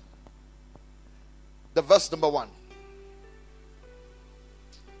 12, the verse number 1.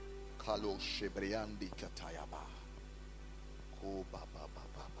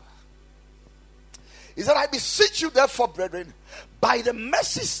 He said, I beseech you therefore, brethren, by the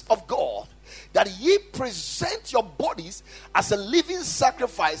mercies of God, that ye present your bodies as a living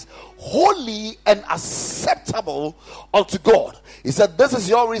sacrifice, holy and acceptable unto God. He said, this is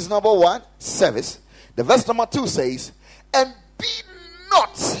your reasonable one service. The verse number 2 says, and be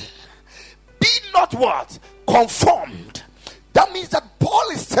not what? Conformed. That means that Paul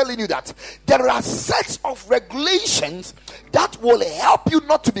is telling you that there are sets of regulations that will help you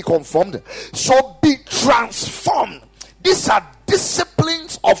not to be conformed. So be transformed. These are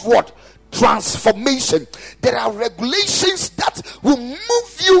disciplines of what? Transformation. There are regulations that will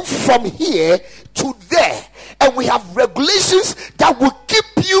move you from here to there, and we have regulations that will keep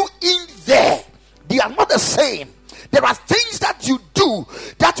you in there. They are not the same. There are things that you do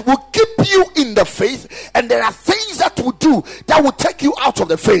that will keep you in the faith, and there are things that will do that will take you out of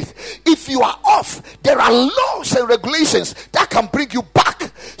the faith. If you are off, there are laws and regulations that can bring you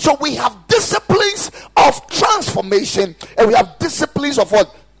back. So we have disciplines of transformation, and we have disciplines of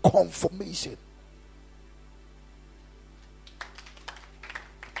what? Conformation.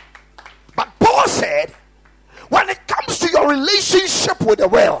 But Paul said, when it comes to your relationship with the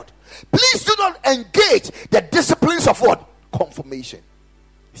world, please do not engage the disciplines of what? Conformation.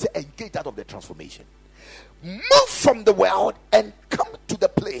 He said, engage out of the transformation. Move from the world and come to the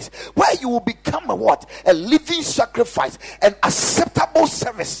place where you will become a what? A living sacrifice, an acceptable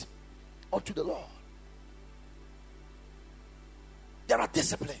service unto the Lord. There are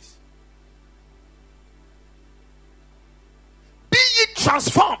disciplines. Be ye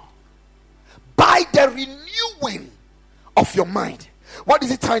transformed by the renewing of your mind. What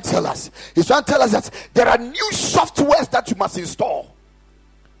is he trying to tell us? He's trying to tell us that there are new softwares that you must install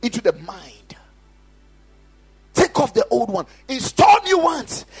into the mind. Take off the old one, install new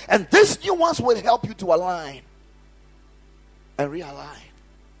ones, and these new ones will help you to align and realign.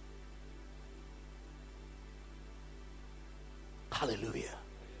 Hallelujah.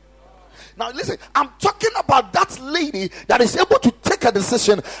 Now listen, I'm talking about that lady that is able to take a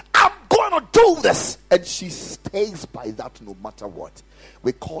decision. I'm going to do this, and she stays by that no matter what.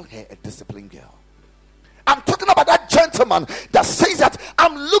 We call her a disciplined girl. I'm talking about that gentleman that says that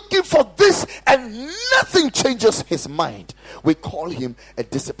I'm looking for this, and nothing changes his mind. We call him a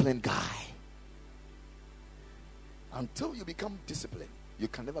disciplined guy. Until you become disciplined, you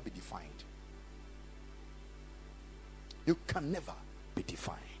can never be defined. You can never be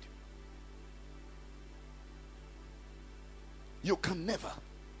defined. You can never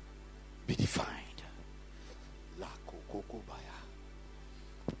be defined. La kokokobaya.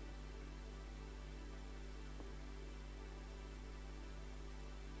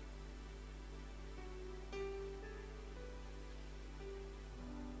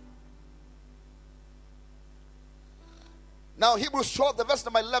 Now Hebrews 12, the verse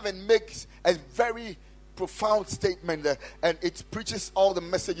number 11 makes a very profound statement and it preaches all the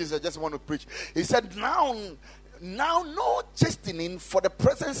messages I just want to preach. He said, now no chastening for the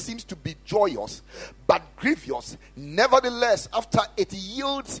present seems to be joyous, but grievous. Nevertheless, after it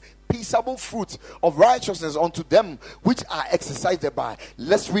yields peaceable fruit of righteousness unto them which are exercised thereby.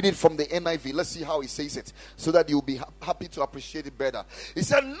 Let's read it from the NIV. Let's see how he says it, so that you'll be happy to appreciate it better. He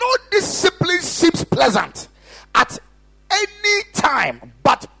said, no discipline seems pleasant at any time,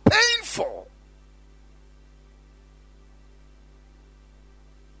 but painful.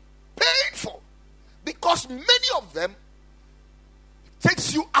 Painful. Because many of them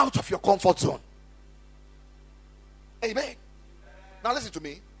takes you out of your comfort zone. Amen. Now listen to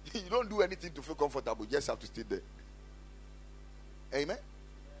me. You don't do anything to feel comfortable. You just have to stay there. Amen.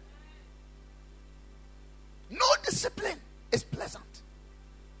 No discipline is pleasant.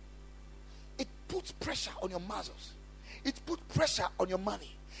 It puts pressure on your muscles. It puts pressure on your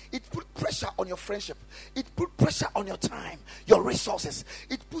money. It puts pressure on your friendship. It puts pressure on your time, your resources.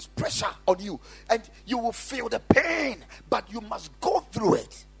 It puts pressure on you, and you will feel the pain, but you must go through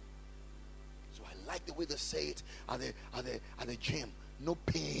it. So I like the way they say it at the gym. No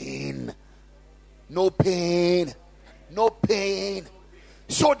pain. No pain. No pain.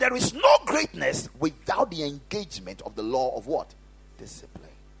 So there is no greatness without the engagement of the law of what? Discipline.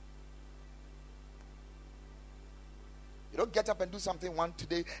 You don't get up and do something one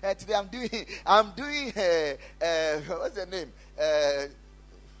today. Today I'm doing what's the name?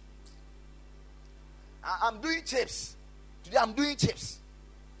 I'm doing chips. Today I'm doing chips.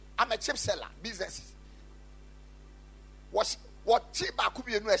 I'm a chip seller. Business. What chip I could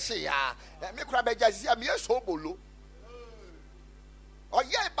be no say ya. Me cry be just see me so bolo. Oh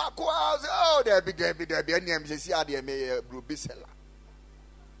yeah, back oh there be any am see how there me bro seller.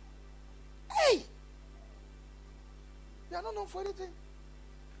 Hey. They are not known for anything.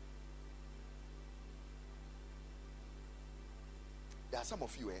 There are some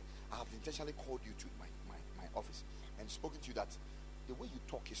of you, I have intentionally called you to my office and spoken to you that the way you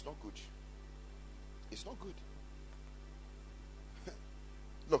talk is not good. It's not good.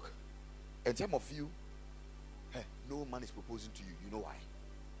 Look, in terms of you, no man is proposing to you. You know why?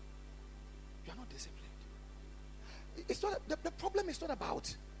 You are not disciplined. It's not the problem is not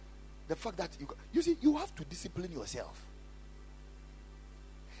about the fact that you see, you have to discipline yourself.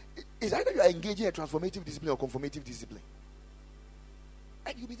 It's either you are engaging a transformative discipline or conformative discipline,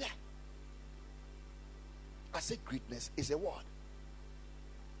 and you'll be there. I say greatness is a word.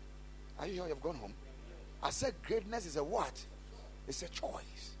 Are you sure you have gone home? I said greatness is a what? It's a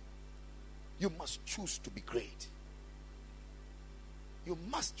choice. You must choose to be great. You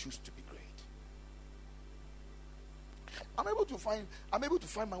must choose to be great. I'm able to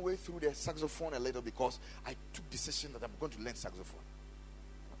find my way through the saxophone a little because I took decision that I'm going to learn saxophone.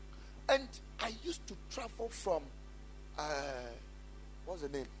 And I used to travel from what's the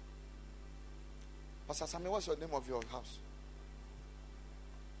name? Pastor Sammy, what's your name of your house?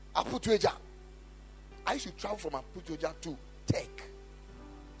 Aputueja. I used to travel from Aputueja to Tech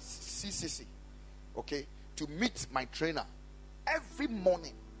CCC, okay, to meet my trainer every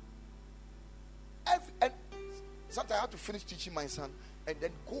morning. And sometimes I have to finish teaching my son and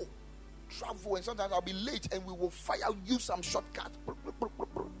then go travel, and sometimes I'll be late and we will use some shortcut,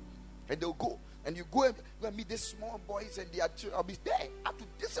 and they'll go. And you go and meet these small boys, and I'll be there. I have to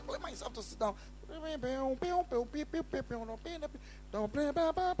discipline myself to sit down.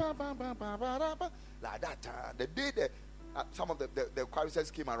 Like that. The day some of the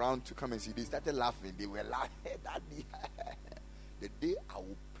choristers came around to come and see, they started laughing. They were laughing. The day I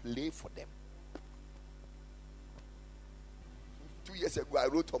will play for them. 2 years ago, I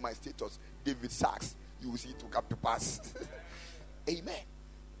wrote on my status, David Sachs. You will see it will come to pass. Amen.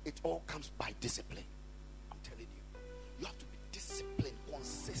 It all comes by discipline. I'm telling you. You have to be disciplined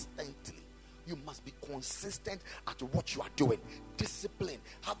consistently. You must be consistent at what you are doing. Discipline.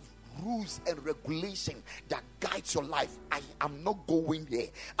 Have rules and regulation that guides your life. I am not going here.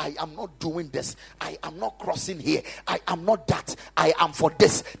 I am not doing this. I am not crossing here. I am not that. I am for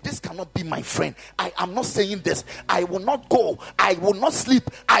this. This cannot be my friend. I am not saying this. I will not go. I will not sleep.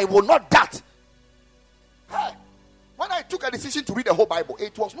 I will not that. Hey, when I took a decision to read the whole Bible,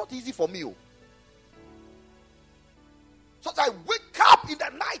 it was not easy for me. So I wake up in the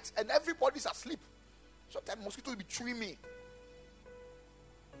night and everybody's asleep. Sometimes mosquitoes will be chewing me.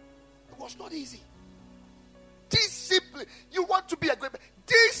 It was not easy. Discipline. You want to be a great man.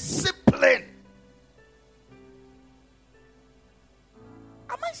 Discipline.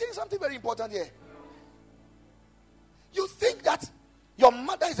 Am I saying something very important here? You think that your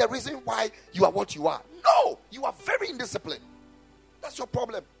mother is the reason why you are what you are. No, you are very indisciplined. That's your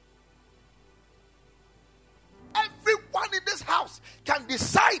problem. Everyone in this house can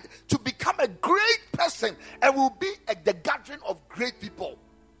decide to become a great person and will be at the gathering of great people.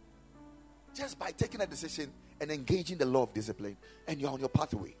 Just by taking a decision and engaging the law of discipline, and you're on your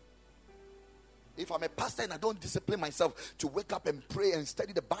pathway. If I'm a pastor and I don't discipline myself to wake up and pray and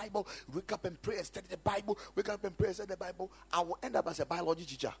study the Bible, wake up and pray and study the Bible, wake up and pray and study the Bible, I will end up as a biology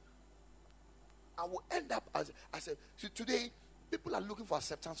teacher. I will end up as a... So today, people are looking for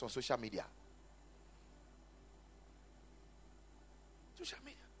acceptance on social media. Social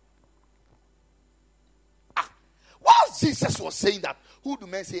media. Whilst Jesus was saying that, who do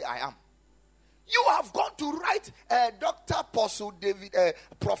men say I am? You have gone to write Dr. Apostle David,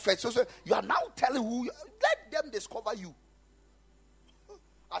 Prophet. So you are now telling who. Let them discover you.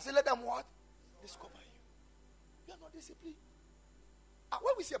 I say, let them what? Discover you. You are not disciplined.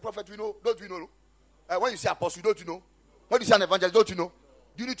 When we see a prophet, we know. Don't we know? When you say apostle, don't you know? When you say an evangelist, don't you know?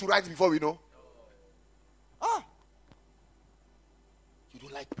 Do you need to write before we know? You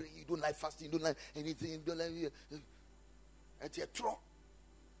don't like praying. You don't like fasting. You don't like anything. You don't like. It's a throw.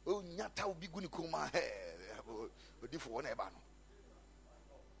 Oh, nyata will be going to come here.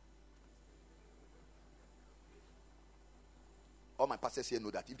 All my pastors here know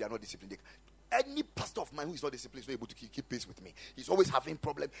that if they are not disciplined, any pastor of mine who is not disciplined is not able to keep pace with me. He's always having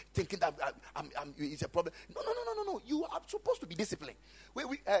problem, thinking that it's a problem. No. You are supposed to be disciplined.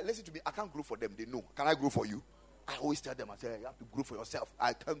 Listen to me. I can't grow for them. They know. Can I grow for you? I always tell them, I say, you have to grow for yourself.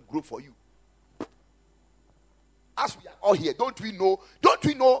 I can't grow for you. As we are all here, don't we know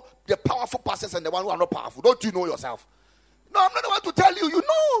the powerful pastors and the one who are not powerful? Don't you know yourself? No, I'm not the one to tell you. You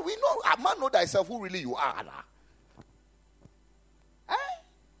know, we know. A man know thyself who really you are.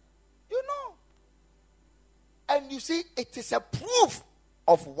 You know. And you see, it is a proof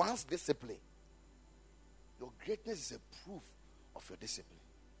of one's discipline. Your greatness is a proof of your discipline.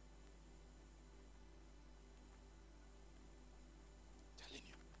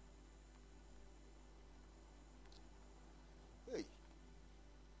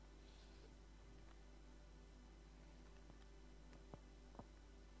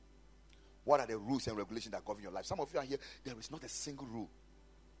 What are the rules and regulations that govern your life? Some of you are here, there is not a single rule.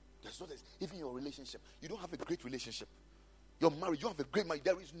 There's not even your relationship. You don't have a great relationship. You're married, you don't have a great marriage.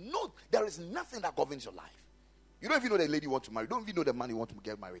 There is nothing that governs your life. You don't even know the lady you want to marry. You don't even know the man you want to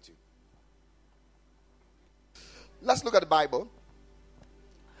get married to. Let's look at the Bible.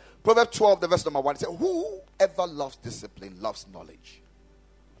 Proverbs 12, the verse number 1. It says, whoever loves discipline loves knowledge.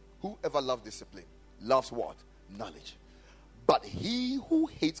 Whoever loves discipline loves what? Knowledge. But he who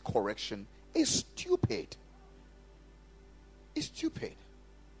hates correction is stupid. Is stupid.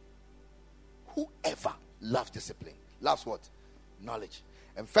 Whoever loves discipline loves what? Knowledge.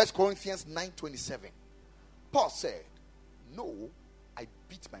 And 1 Corinthians 9:27, Paul said, no, I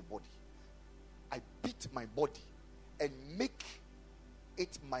beat my body. I beat my body and make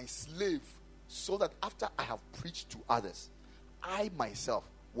it my slave, so that after I have preached to others, I myself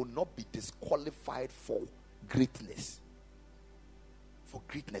will not be disqualified for greatness. For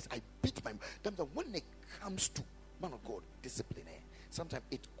greatness. I beat my body. When it comes to, man of God, discipline, sometimes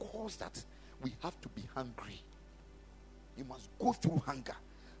it calls that we have to be hungry. You must go through hunger.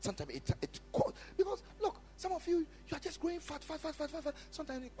 Sometimes it calls, because look, some of you are just growing fat.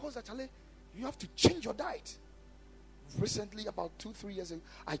 Sometimes it calls that you have to change your diet. Recently, about 2-3 years ago,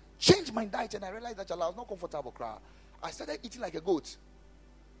 I changed my diet and I realized that I was not comfortable. I started eating like a goat,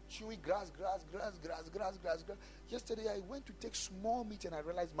 chewing grass. Yesterday, I went to take small meat and I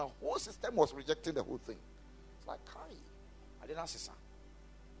realized my whole system was rejecting the whole thing. It's like, I didn't answer, son.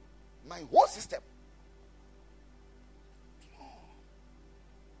 My whole system.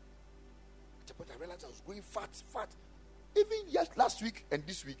 But I realized I was going fat. Even last week and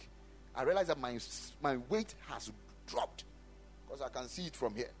this week, I realized that my weight has dropped, because I can see it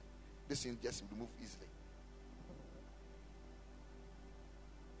from here. This thing just remove easily.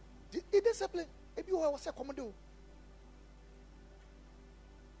 Discipline. Maybe I was a commando.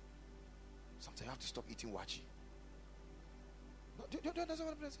 Sometimes you have to stop eating wachi. No, don't what I'm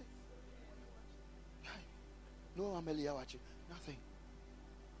saying. No, Amelia wachi. Nothing.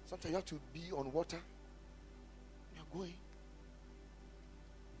 Sometimes you have to be on water. You're going.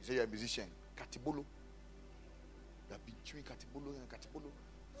 You say you're a musician. Katibolo. You have been chewing Katibolo.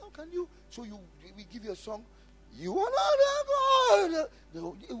 How can you? So we give you a song. You want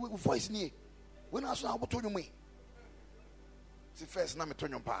to voice me. When I saw what told you me. See first now me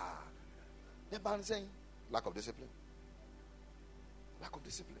turn your pa. The band saying lack of discipline. Lack of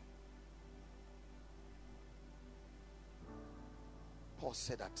discipline. Paul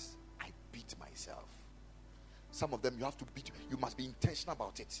said that I beat myself. Some of them you have to beat. You must be intentional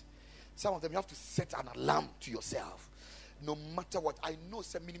about it. Some of them you have to set an alarm to yourself. No matter what. I know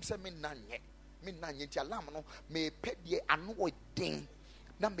some minimum say me nanye ti alarm no me pedie anu odin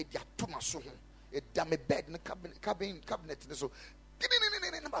na me dia to maso ho e da me bed na cabinet ne so.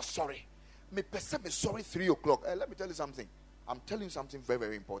 Sorry. Me pese me sorry 3 o'clock. Let me tell you something. I'm telling you something very,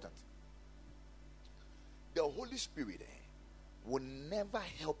 very important. The Holy Spirit will never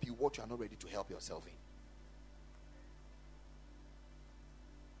help you what you are not ready to help yourself in.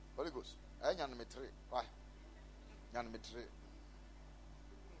 Holy Ghost. Why?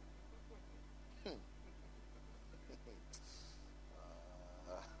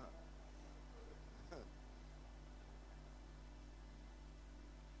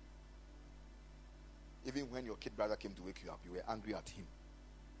 Even when your kid brother came to wake you up, you were angry at him.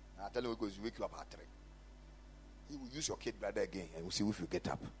 I tell you, because you wake you up at 3. He will use your kid brother again and we'll see if you get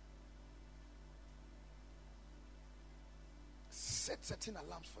up. Set certain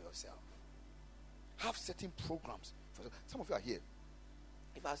alarms for yourself. Have certain programs. Some of you are here.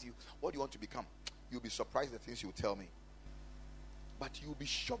 If I ask you, what do you want to become? You'll be surprised at the things you'll tell me. But you'll be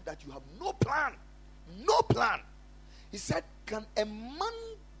shocked that you have no plan. No plan. He said, can a man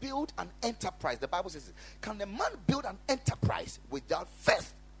build an enterprise? The Bible says, can a man build an enterprise without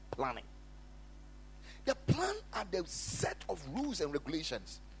first planning? The plan are the set of rules and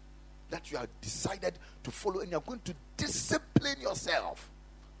regulations that you have decided to follow, and you're going to discipline yourself.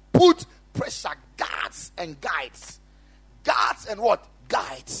 Put pressure, guards and guides. Guards and what?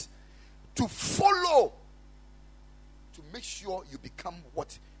 Guides. To follow. To make sure you become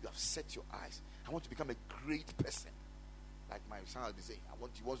what you have set your eyes. I want to become a great person. Like my son will be saying,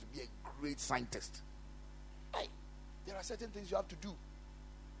 he wants to be a great scientist. Hey, there are certain things you have to do.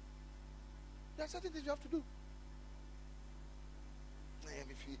 There are certain things you have to do.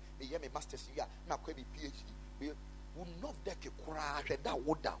 If you hear me master's, you are PhD. North deck you are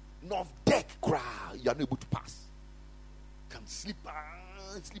not able to pass. You can sleep.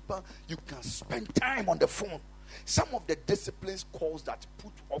 You can spend time on the phone. Some of the disciplines calls that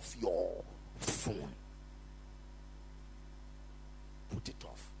put off your phone. Put it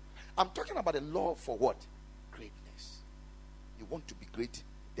off. I'm talking about the law for what? Greatness. You want to be great,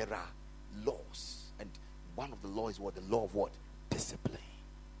 there are laws. And one of the laws is what? The law of what? Discipline.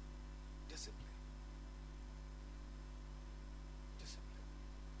 Discipline.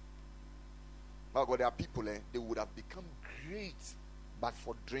 Oh God, there are people, they would have become great, but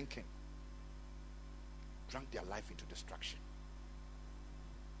for drinking. Drank their life into destruction.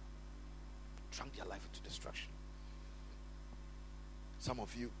 drunk their life into destruction. Some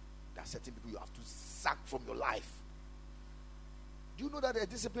of you, there are certain people you have to sack from your life. Do you know that a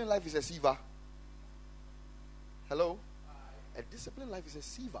disciplined life is a sieve? Hello? A disciplined life is a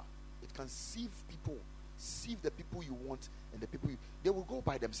sieve. It can sieve people, sieve the people you want, and the people they will go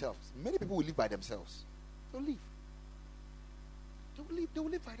by themselves. Many people will live by themselves. They'll live. They will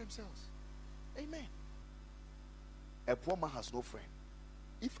live by themselves. Amen. A poor man has no friend.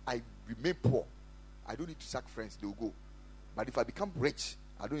 If I remain poor, I don't need to sack friends, they will go. But if I become rich,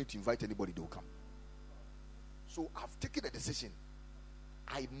 I don't need to invite anybody, they will come. So I've taken a decision.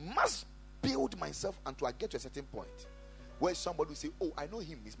 I must build myself until I get to a certain point where somebody will say, oh, I know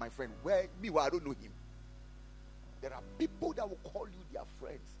him, he's my friend. Meanwhile, I don't know him. There are people that will call you their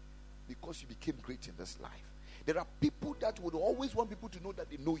friends because you became great in this life. There are people that would always want people to know that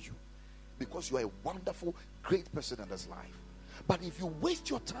they know you because you are a wonderful, great person in this life. But if you waste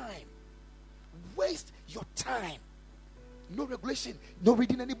your time, no regulation, no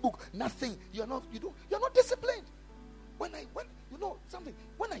reading any book, nothing, you're not disciplined. When I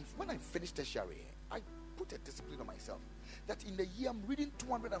finished tertiary, I put a discipline on myself that in the year I'm reading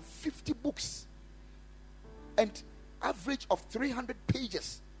 250 books and average of 300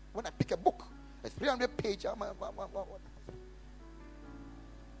 pages. When I pick a book, a 300 page. So this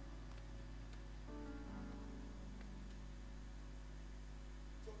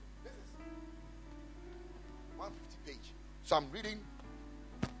is 150 page. So I'm reading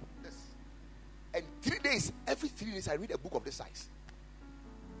this, and 3 days. Every 3 days, I read a book of this size.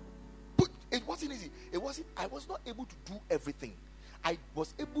 But it wasn't easy. I was not able to do everything. I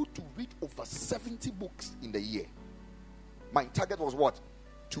was able to read over 70 books in the year. My target was what?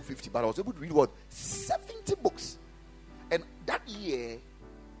 250, but I was able to read 70 books. And that year,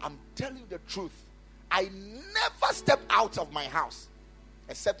 I'm telling you the truth, I never stepped out of my house,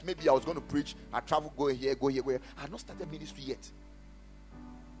 except maybe I was going to preach. I travel, go here. I had not started ministry yet.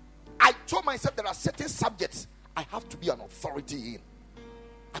 I told myself there are certain subjects I have to be an authority in.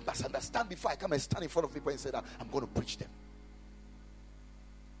 I must understand before I come and stand in front of people and say that I'm going to preach them.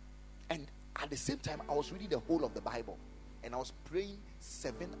 And at the same time, I was reading the whole of the Bible. And I was praying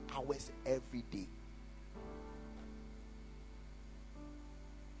 7 hours every day.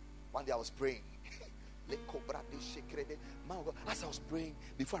 One day I was praying. As I was praying,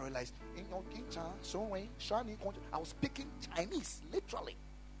 before I realized, I was speaking Chinese, literally.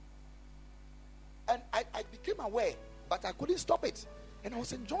 And I became aware, but I couldn't stop it. And I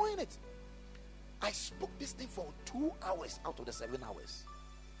was enjoying it. I spoke this thing for 2 hours out of the 7 hours.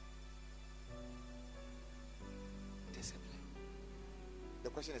 The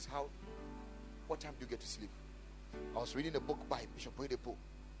question is what time do you get to sleep? I was reading a book by Bishop Oyedepo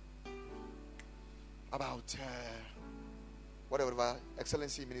about whatever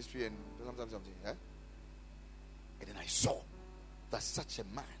Excellency Ministry and something. And then I saw that such a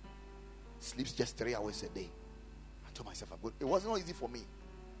man sleeps just 3 hours a day. I told myself, it wasn't easy for me.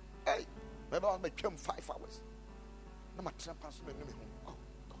 Hey, remember I was 5 hours. Oh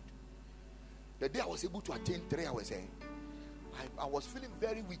God! The day I was able to attain 3 hours, I was feeling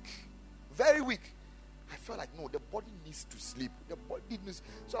very weak. Very weak. I felt like, no, the body needs to sleep. The body needs.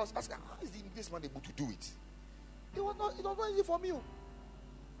 So I was asking, how is this man able to do it? It was not easy for me.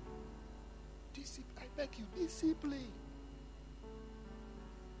 I beg you, discipline.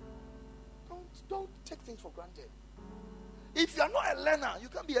 Don't take things for granted. If you are not a learner, you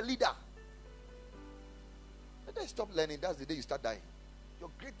can't be a leader. The day you stop learning, that's the day you start dying. Your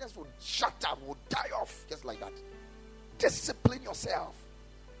greatness will shatter, will die off, just like that. Discipline yourself.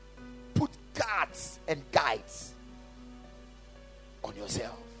 Put guards and guides on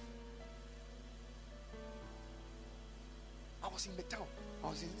yourself. I was in the town. I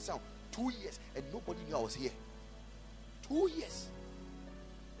was in this town 2 years and nobody knew I was here. 2 years.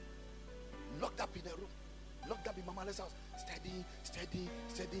 Locked up in a room. Locked up in Mama's house. Steady.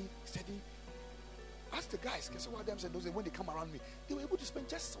 Ask the guys, guess what them said, when they come around me, they were able to spend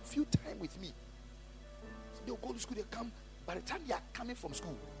just a few time with me. They'll go to school, they come. By the time they are coming from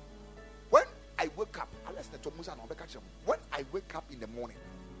school, when I wake up, when I wake up in the morning,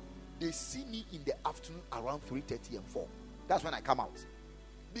 they see me in the afternoon around 3:30 and 4. That's when I come out.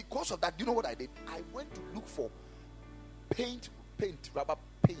 Because of that, do you know what I did? I went to look for paint rubber,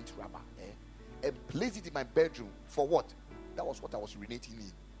 and placed it in my bedroom. For what? That was what I was urinating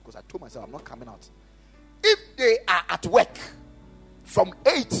in. Because I told myself I'm not coming out. If they are at work from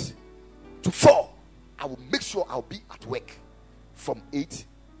 8 to 4, I will make sure I'll be at work from 8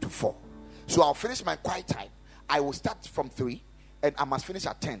 to 4. So I'll finish my quiet time. I will start from 3 and I must finish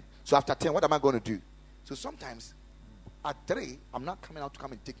at 10. So after 10, what am I going to do? So sometimes At 3, I'm not coming out to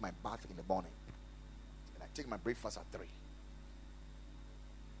come and take my bath in the morning. And I take my breakfast at 3.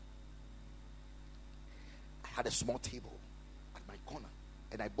 I had a small table at my corner,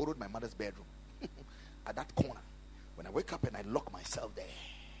 and I borrowed my mother's bedroom. At that corner, when I wake up and I lock myself there,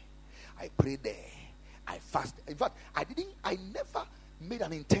 I pray there, I fast. In fact, I never made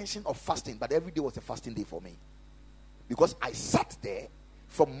an intention of fasting, but every day was a fasting day for me. Because I sat there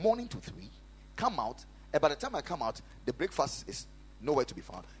from morning to 3, come out, and by the time I come out, the breakfast is nowhere to be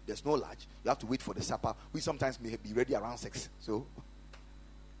found. There's no lunch. You have to wait for the supper. We sometimes may be ready around 6. So,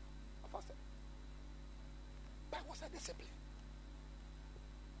 I fasted. That was a discipline.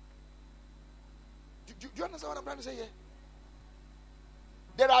 Do you understand what I'm trying to say here?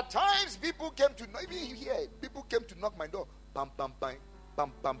 There are times people came to, even here, people came to knock my door. Bam, bam, bam,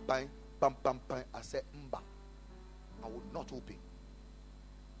 bam, bam, bam, bam, bam, bam. I said, Mba. I will not open.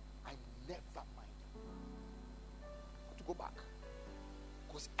 I never mind. I have to go back.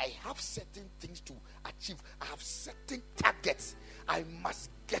 Because I have certain things to achieve. I have certain targets. I must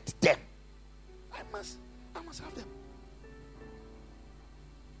get them. I must have them.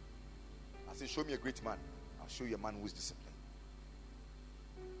 I say, show me a great man. I'll show you a man who is disciplined.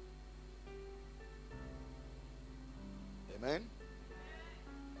 Amen.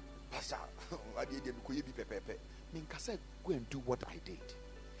 Pastor, I did go and do what I did.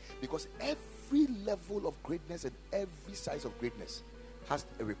 Because every level of greatness and every size of greatness has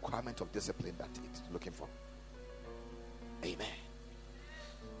a requirement of discipline that it's looking for. Amen.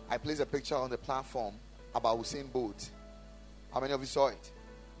 I placed a picture on the platform about Usain Bolt. How many of you saw it?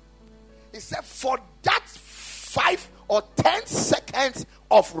 He said for that 5 or 10 seconds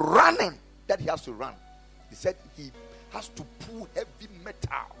of running that he has to run, he said he has to pull heavy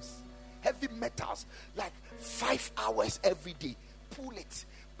metals, like 5 hours every day. Pull it,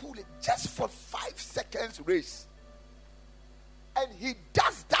 just for 5 seconds race. And he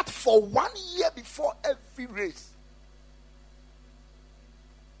does that for 1 year before every race.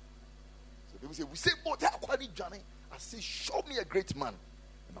 So people say, we say, I say, show me a great man,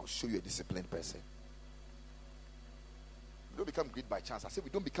 and I'll show you a disciplined person. We don't become great by chance. I say we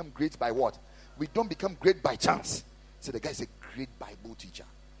don't become great by what? We don't become great by chance. So the guy is a great Bible teacher.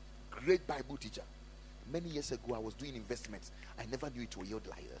 Great Bible teacher. Many years ago, I was doing investments. I never knew it would yield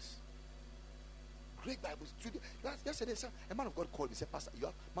liars. Great Bible student. Yesterday, a man of God called me. He said, Pastor, you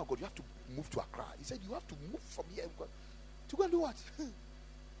have to move to Accra. He said, you have to move from here to go and do what? To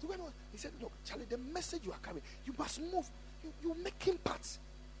go and do what? He said, look, Charlie, the message you are carrying, you must move. You make impact.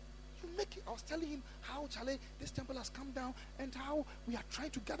 You make it. I was telling him how, Charlie, this temple has come down and how we are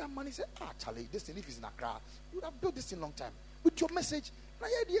trying to gather money. He said, Charlie, this thing, if it's in Accra, you would have built this thing a long time. With your message,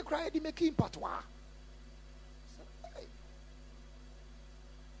 make impact.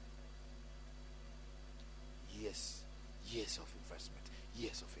 Years of investment.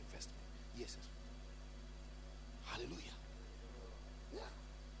 Hallelujah. Yeah.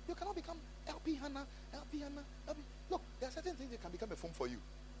 You cannot become LP Hannah. Look, there are certain things that can become a phone for you.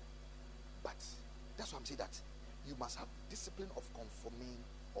 But that's why I'm saying that you must have discipline of conforming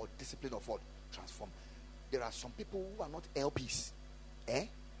or discipline of what? Transform. There are some people who are not LPs,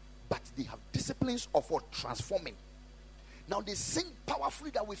 but they have disciplines of what? Transforming. Now they sing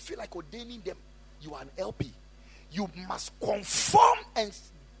powerfully that we feel like ordaining them. You are an LP. You must conform and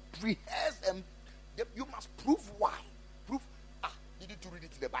rehearse, and you must prove why. You need to read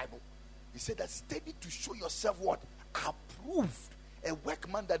it in the Bible. He said that study to show yourself what? Approved. A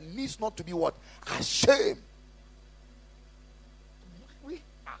workman that needs not to be what? Ashamed.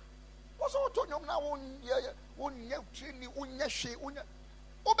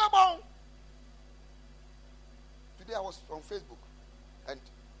 Today I was on Facebook and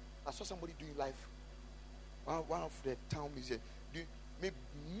I saw somebody doing live. One of the town museum. Me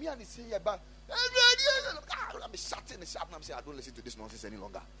and he say about I'm shouting and shouting. I'm saying I don't listen to this nonsense any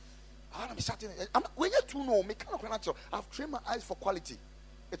longer. I'm shouting. When you two know me, I've trained my eyes for quality.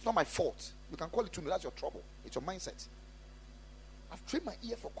 It's not my fault. You can call it to me. That's your trouble. It's your mindset. I've trained my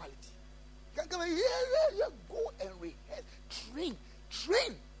ear for quality. You can go and rehearse.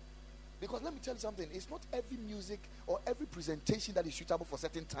 Train. Because let me tell you something. It's not every music or every presentation that is suitable for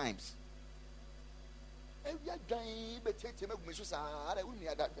certain times. You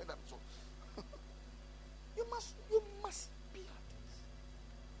must be at this.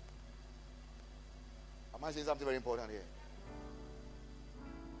 Am I saying something very important here?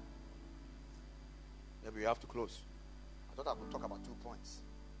 Maybe we have to close. I thought I would talk about 2 points.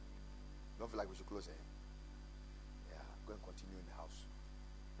 Don't feel like we should close here. Yeah, go and continue in the house.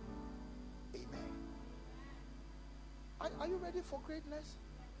 Amen. Are you ready for greatness?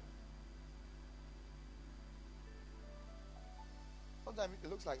 Sometimes it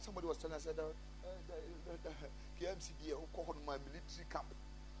looks like somebody was telling us that the KMCD my military camp.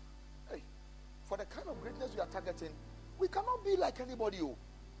 Hey, for the kind of greatness we are targeting, we cannot be like anybody. Or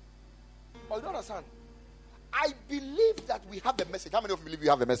you don't understand? I believe that we have the message. How many of you believe you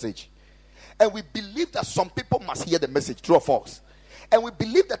have the message? And we believe that some people must hear the message, true or false. And we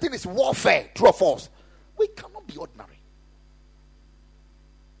believe that thing is warfare, true or false. We cannot be ordinary.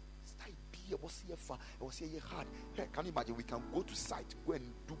 Can you imagine? We can go to site, go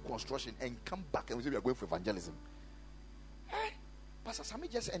and do construction, and come back and we say we are going for evangelism. Pastor Sami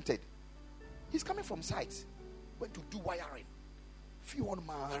just entered. He's coming from site. Went to do wiring.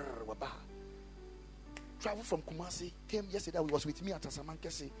 Travel from Kumasi. Came yesterday. He was with me at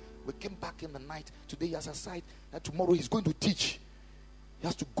Asamankese. We came back in the night. Today he has a site. And tomorrow he's going to teach. He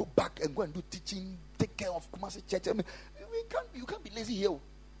has to go back and go and do teaching. Take care of Kumasi Church. I mean, you can't be lazy here.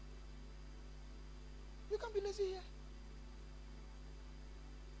 You can't be lazy here.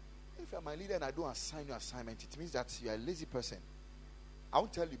 If you're my leader and I don't assign you assignment, it means that you're a lazy person. I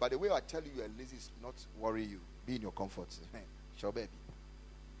won't tell you, but the way I tell you you're lazy is not worry you. Be in your comfort. Sure, baby.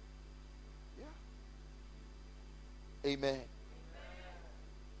 Yeah. Amen.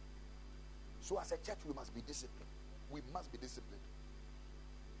 So as a church, we must be disciplined. We must be disciplined.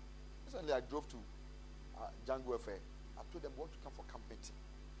 Recently, I drove to Django Affair. I told them, want to come for camp meeting.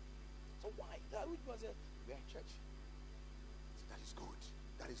 So why? Which was it? We are a church. So that is good.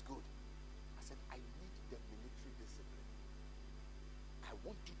 That is good. I said, I need the military discipline. I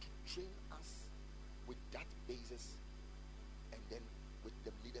want you to train us with that basis and then with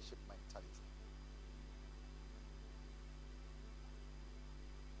the leadership mentality.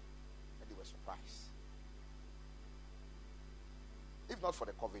 And they were surprised. If not for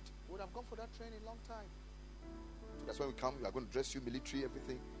the COVID, we would have gone for that training a long time. So that's when we come, we are going to dress you military,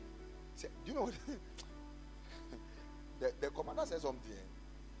 everything. Say, do you know what? the commander said something.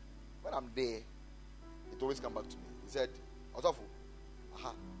 When I'm there, it always comes back to me. He said, Osafu,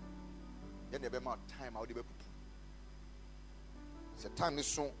 then the time I'll be pupu. Say time is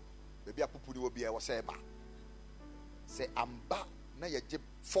soon, baby a pupu will be a waseba. Say I'm back, now you just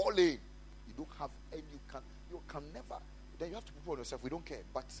fall in. You don't have any, you can never. Then you have to pupu on yourself. We don't care.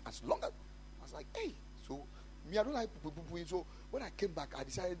 But as long as I was like, hey, so me, I don't like pupu. So when I came back, I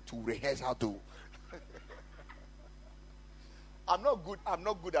decided to rehearse how to. I'm not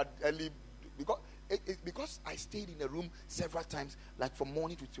good at early because I stayed in a room several times, like from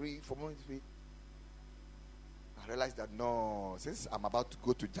morning to 3. I realized that no, since I'm about to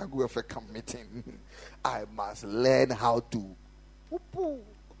go to Django Welfare Camp meeting, I must learn how to poo-poo.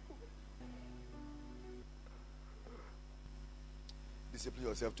 Discipline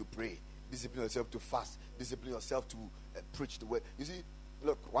yourself to pray. Discipline yourself to fast. Discipline yourself to preach the word. You see,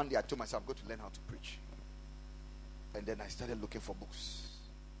 look, one day I told myself I'm going to learn how to preach. And then I started looking for books.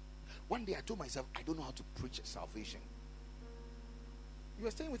 One day I told myself I don't know how to preach salvation. You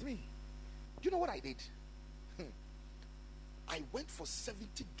were staying with me. Do you know what I did? I went for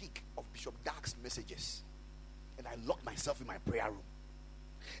 70 gig of Bishop Dark's messages. And I locked myself in my prayer room.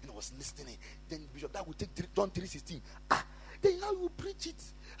 And I was listening. Then Bishop Dark would take John 3:16. Then how you preach it?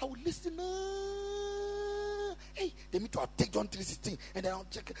 I would listen. Hey, then me too. I'll take John 3:16, and then I'll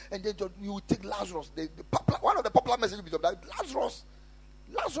check. And then you will take Lazarus. One of the popular messages of that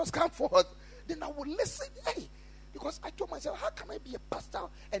Lazarus come forth. Then I would listen. Hey, because I told myself, how can I be a pastor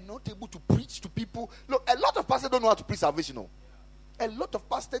and not able to preach to people? Look, a lot of pastors don't know how to preach salvation. No, a lot of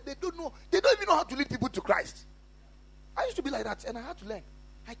pastors they don't know. They don't even know how to lead people to Christ. I used to be like that, and I had to learn.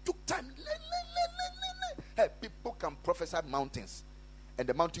 I took time. Learn. Hey, people can prophesy mountains, and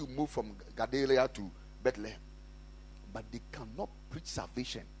the mountain will move from Gadara to Bethlehem, but they cannot preach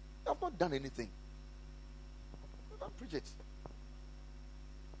salvation. They have not done anything. You can't preach it.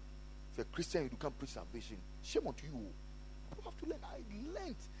 If you're a Christian, you can't preach salvation. Shame on you. You have to learn.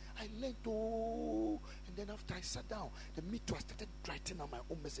 I learned. Oh, and then after I sat down, me too, I started writing on my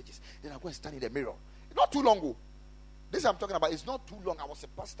own messages. Then I go and stand in the mirror. It's not too long ago. This I'm talking about is not too long. I was a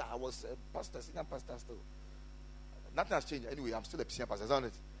pastor. Senior pastor still. Nothing has changed. Anyway, I'm still a senior pastor, isn't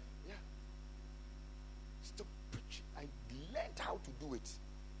it? Yeah. Still preaching. I learned how to do it.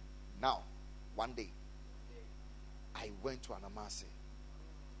 Now, one day, I went to Anamase.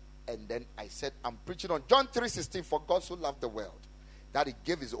 And then I said, I'm preaching on John 3:16, for God so loved the world that he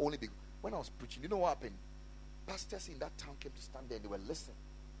gave his only begotten. When I was preaching, you know what happened? Pastors in that town came to stand there and they were listening.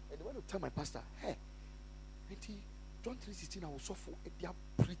 And they went to tell my pastor, hey, John 3:16, I was so for they are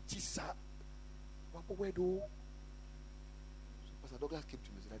preaching, sir. Where do? So Pastor Douglas came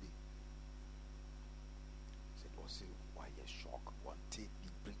to me that day. He said, "What's why you shock? One tape be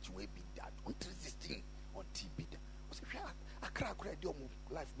preach way be that on 3:16 on TV. I said, I crack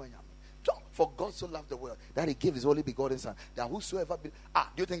life man. For God so loved the world that he gave his only begotten son, that whosoever do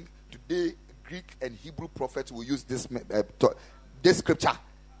you think today Greek and Hebrew prophets will use this scripture?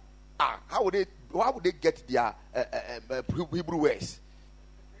 Why would they get their Hebrew words?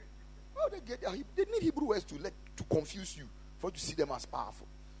 How would they get they need Hebrew words to confuse you, for you to see them as powerful.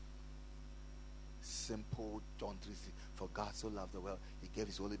 Simple John 3. For God so loved the world, he gave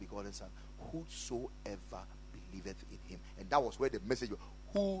his only begotten son, whosoever believeth in him. And that was where the message was.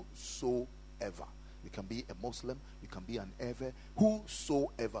 Whosoever. You can be a Muslim, you can be an ever,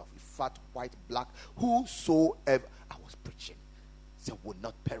 whosoever, fat, white, black, whosoever. I was preaching. Said will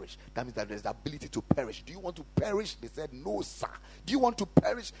not perish. That means that there's the ability to perish. Do you want to perish? They said, no, sir. Do you want to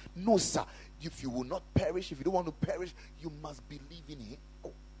perish? No, sir. If you will not perish, if you don't want to perish, you must believe in him.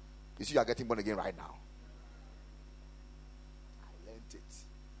 Oh, you see, you are getting born again right now. I learned it.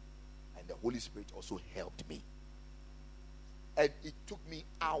 And the Holy Spirit also helped me. And it took me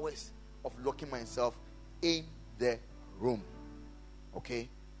hours of locking myself in the room. Okay?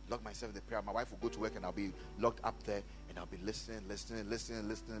 Lock myself in the prayer. My wife will go to work and I'll be locked up there and I'll be listening,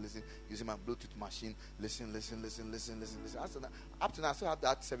 using my Bluetooth machine, listen. Up to now, I still have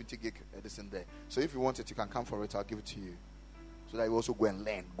that 70 gig listen there. So if you want it, you can come for it. I'll give it to you. So that you also go and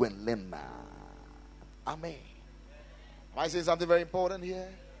learn. Go and learn now. Amen. Am I saying something very important here?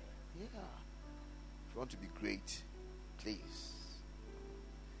 Yeah. If you want to be great, please.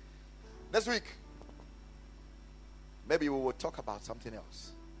 Next week, maybe we will talk about something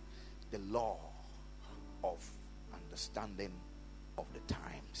else. The law of understanding of the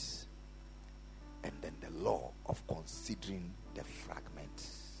times, and then the law of considering the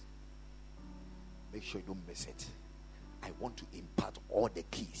fragments. Make sure you don't miss it. I want to impart all the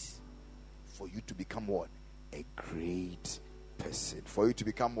keys for you to become what? A great person. For you to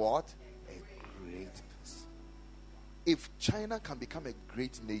become what? A great person. If China can become a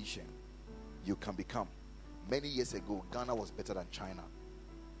great nation, you can become. Many years ago, Ghana was better than China.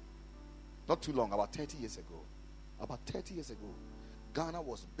 Not too long, about 30 years ago. Ghana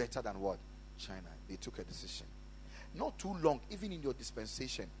was better than what? China. They took a decision. Not too long, even in your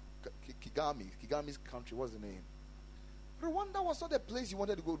dispensation, Kigami's country, what's the name? Rwanda was not the place you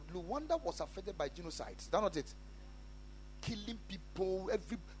wanted to go. Rwanda was affected by genocides. Is that not it? Killing people,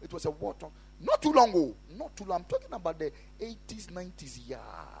 it was a war torn. Not too long ago. Not too long. I'm talking about the 80s, 90s, yeah.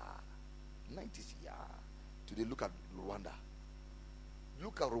 90s, yeah. Today, look at Rwanda.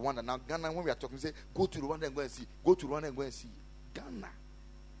 Look at Rwanda. Now, Ghana, when we are talking, we say, go to Rwanda and go and see. Go to Rwanda and go and see. Ghana.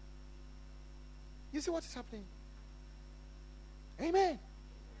 You see what is happening? Amen.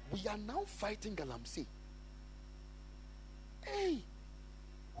 We are now fighting Galamsey. Hey,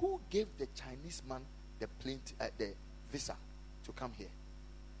 who gave the Chinese man the visa to come here?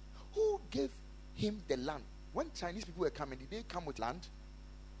 Who gave him the land? When Chinese people were coming, did they come with land?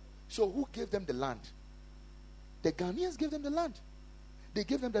 So who gave them the land? The Ghanaians gave them the land. They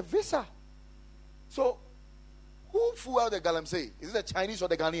gave them the visa. So who flew out the Galamsey? Is it the Chinese or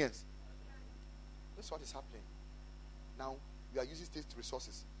the Ghanaians? That's what is happening. Now we are using state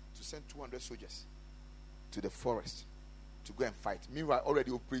resources to send 200 soldiers to the forest to go and fight. Meanwhile,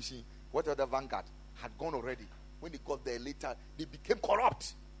 already operation, whatever Vanguard had gone already. When they got there later, they became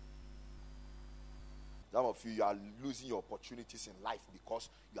corrupt. Some of you are losing your opportunities in life because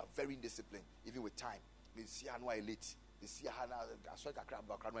you are very indisciplined, even with time. They see how I late. They see how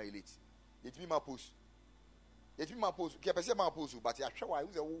I late. It mean my post. It mean my post. Keep saying my post, but I show I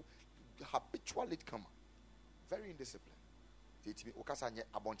was a habitual late comer. Very indisciplined. It mean okasanye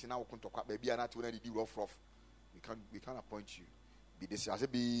abontina okuntoka baby ana to na di rough. We can't appoint you. Be this. I say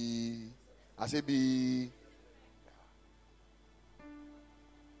be.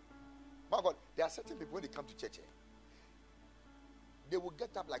 My God, there are certain people when they come to church, they will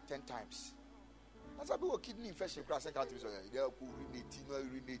get up like 10 times. That's why people kidney infection. They are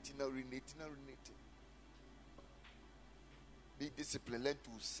urinating. Be disciplined. Learn to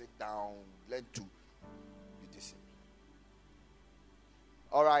sit down. Learn to be disciplined.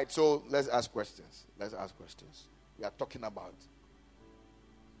 All right, so let's ask questions. We are talking about.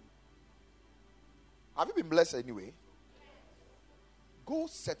 Have you been blessed anyway? Go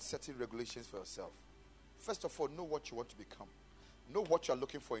set certain regulations for yourself. First of all, know what you want to become. Know what you are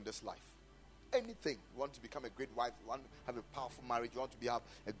looking for in this life. Anything. You want to become a great wife, you want to have a powerful marriage, you want to have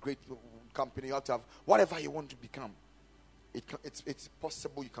a great company, you want to have whatever you want to become. It's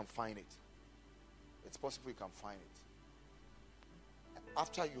possible you can find it. It's possible you can find it.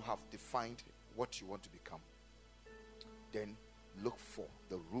 After you have defined what you want to become, then look for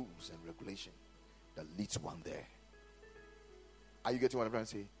the rules and regulation that leads one there. Are you getting what I'm trying to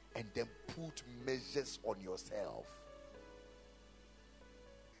say? And then put measures on yourself.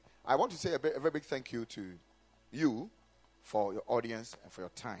 I want to say a very big thank you to you for your audience and for your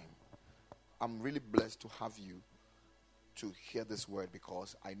time. I'm really blessed to have you to hear this word,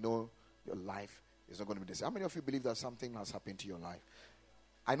 because I know your life is not going to be the same. How many of you believe that something has happened to your life?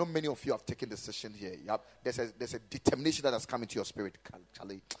 I know many of you have taken the decision here. There's a determination that has come into your spirit.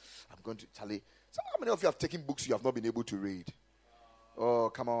 Charlie, Charlie. So how many of you have taken books you have not been able to read? Oh,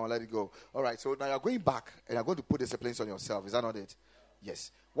 come on, let it go. All right, so now you're going back and you're going to put disciplines on yourself. Is that not it?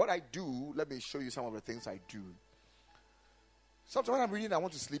 Yes. What I do, let me show you some of the things I do. Sometimes when I'm reading, I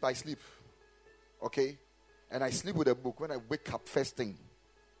want to sleep, I sleep. Okay? And I sleep with a book. When I wake up first thing,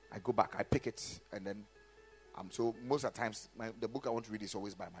 I go back, I pick it, and then so most of the times, the book I want to read is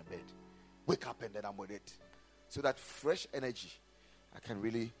always by my bed. Wake up and then I'm with it. So that fresh energy, I can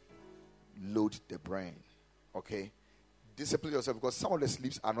really load the brain. Okay? Discipline yourself, because some of the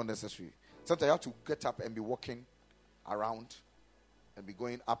sleeps are not necessary. Sometimes you have to get up and be walking around and be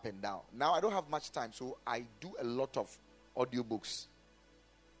going up and down. Now, I don't have much time, so I do a lot of audiobooks.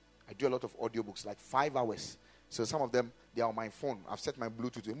 Like 5 hours. So some of them, they are on my phone. I've set my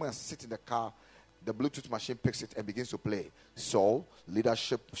Bluetooth. When I sit in the car, the Bluetooth machine picks it and begins to play. Saul,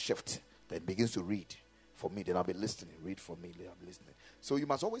 leadership shift. Then begins to read for me. Then I'll be listening. Read for me. Then I'll be listening. So you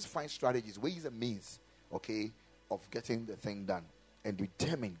must always find strategies, ways and means, okay, of getting the thing done. And get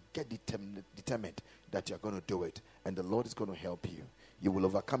determined that you're going to do it. And the Lord is going to help you. You will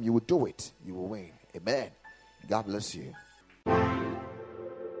overcome. You will do it. You will win. Amen. God bless you.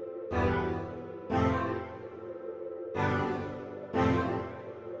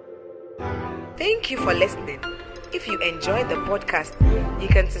 Thank you for listening. If you enjoyed the podcast, you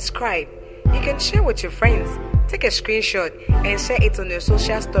can subscribe. You can share with your friends. Take a screenshot and share it on your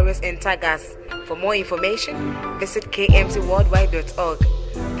social stories and tag us. For more information, visit kmcworldwide.org.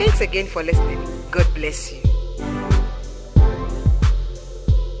 Thanks again for listening. God bless you.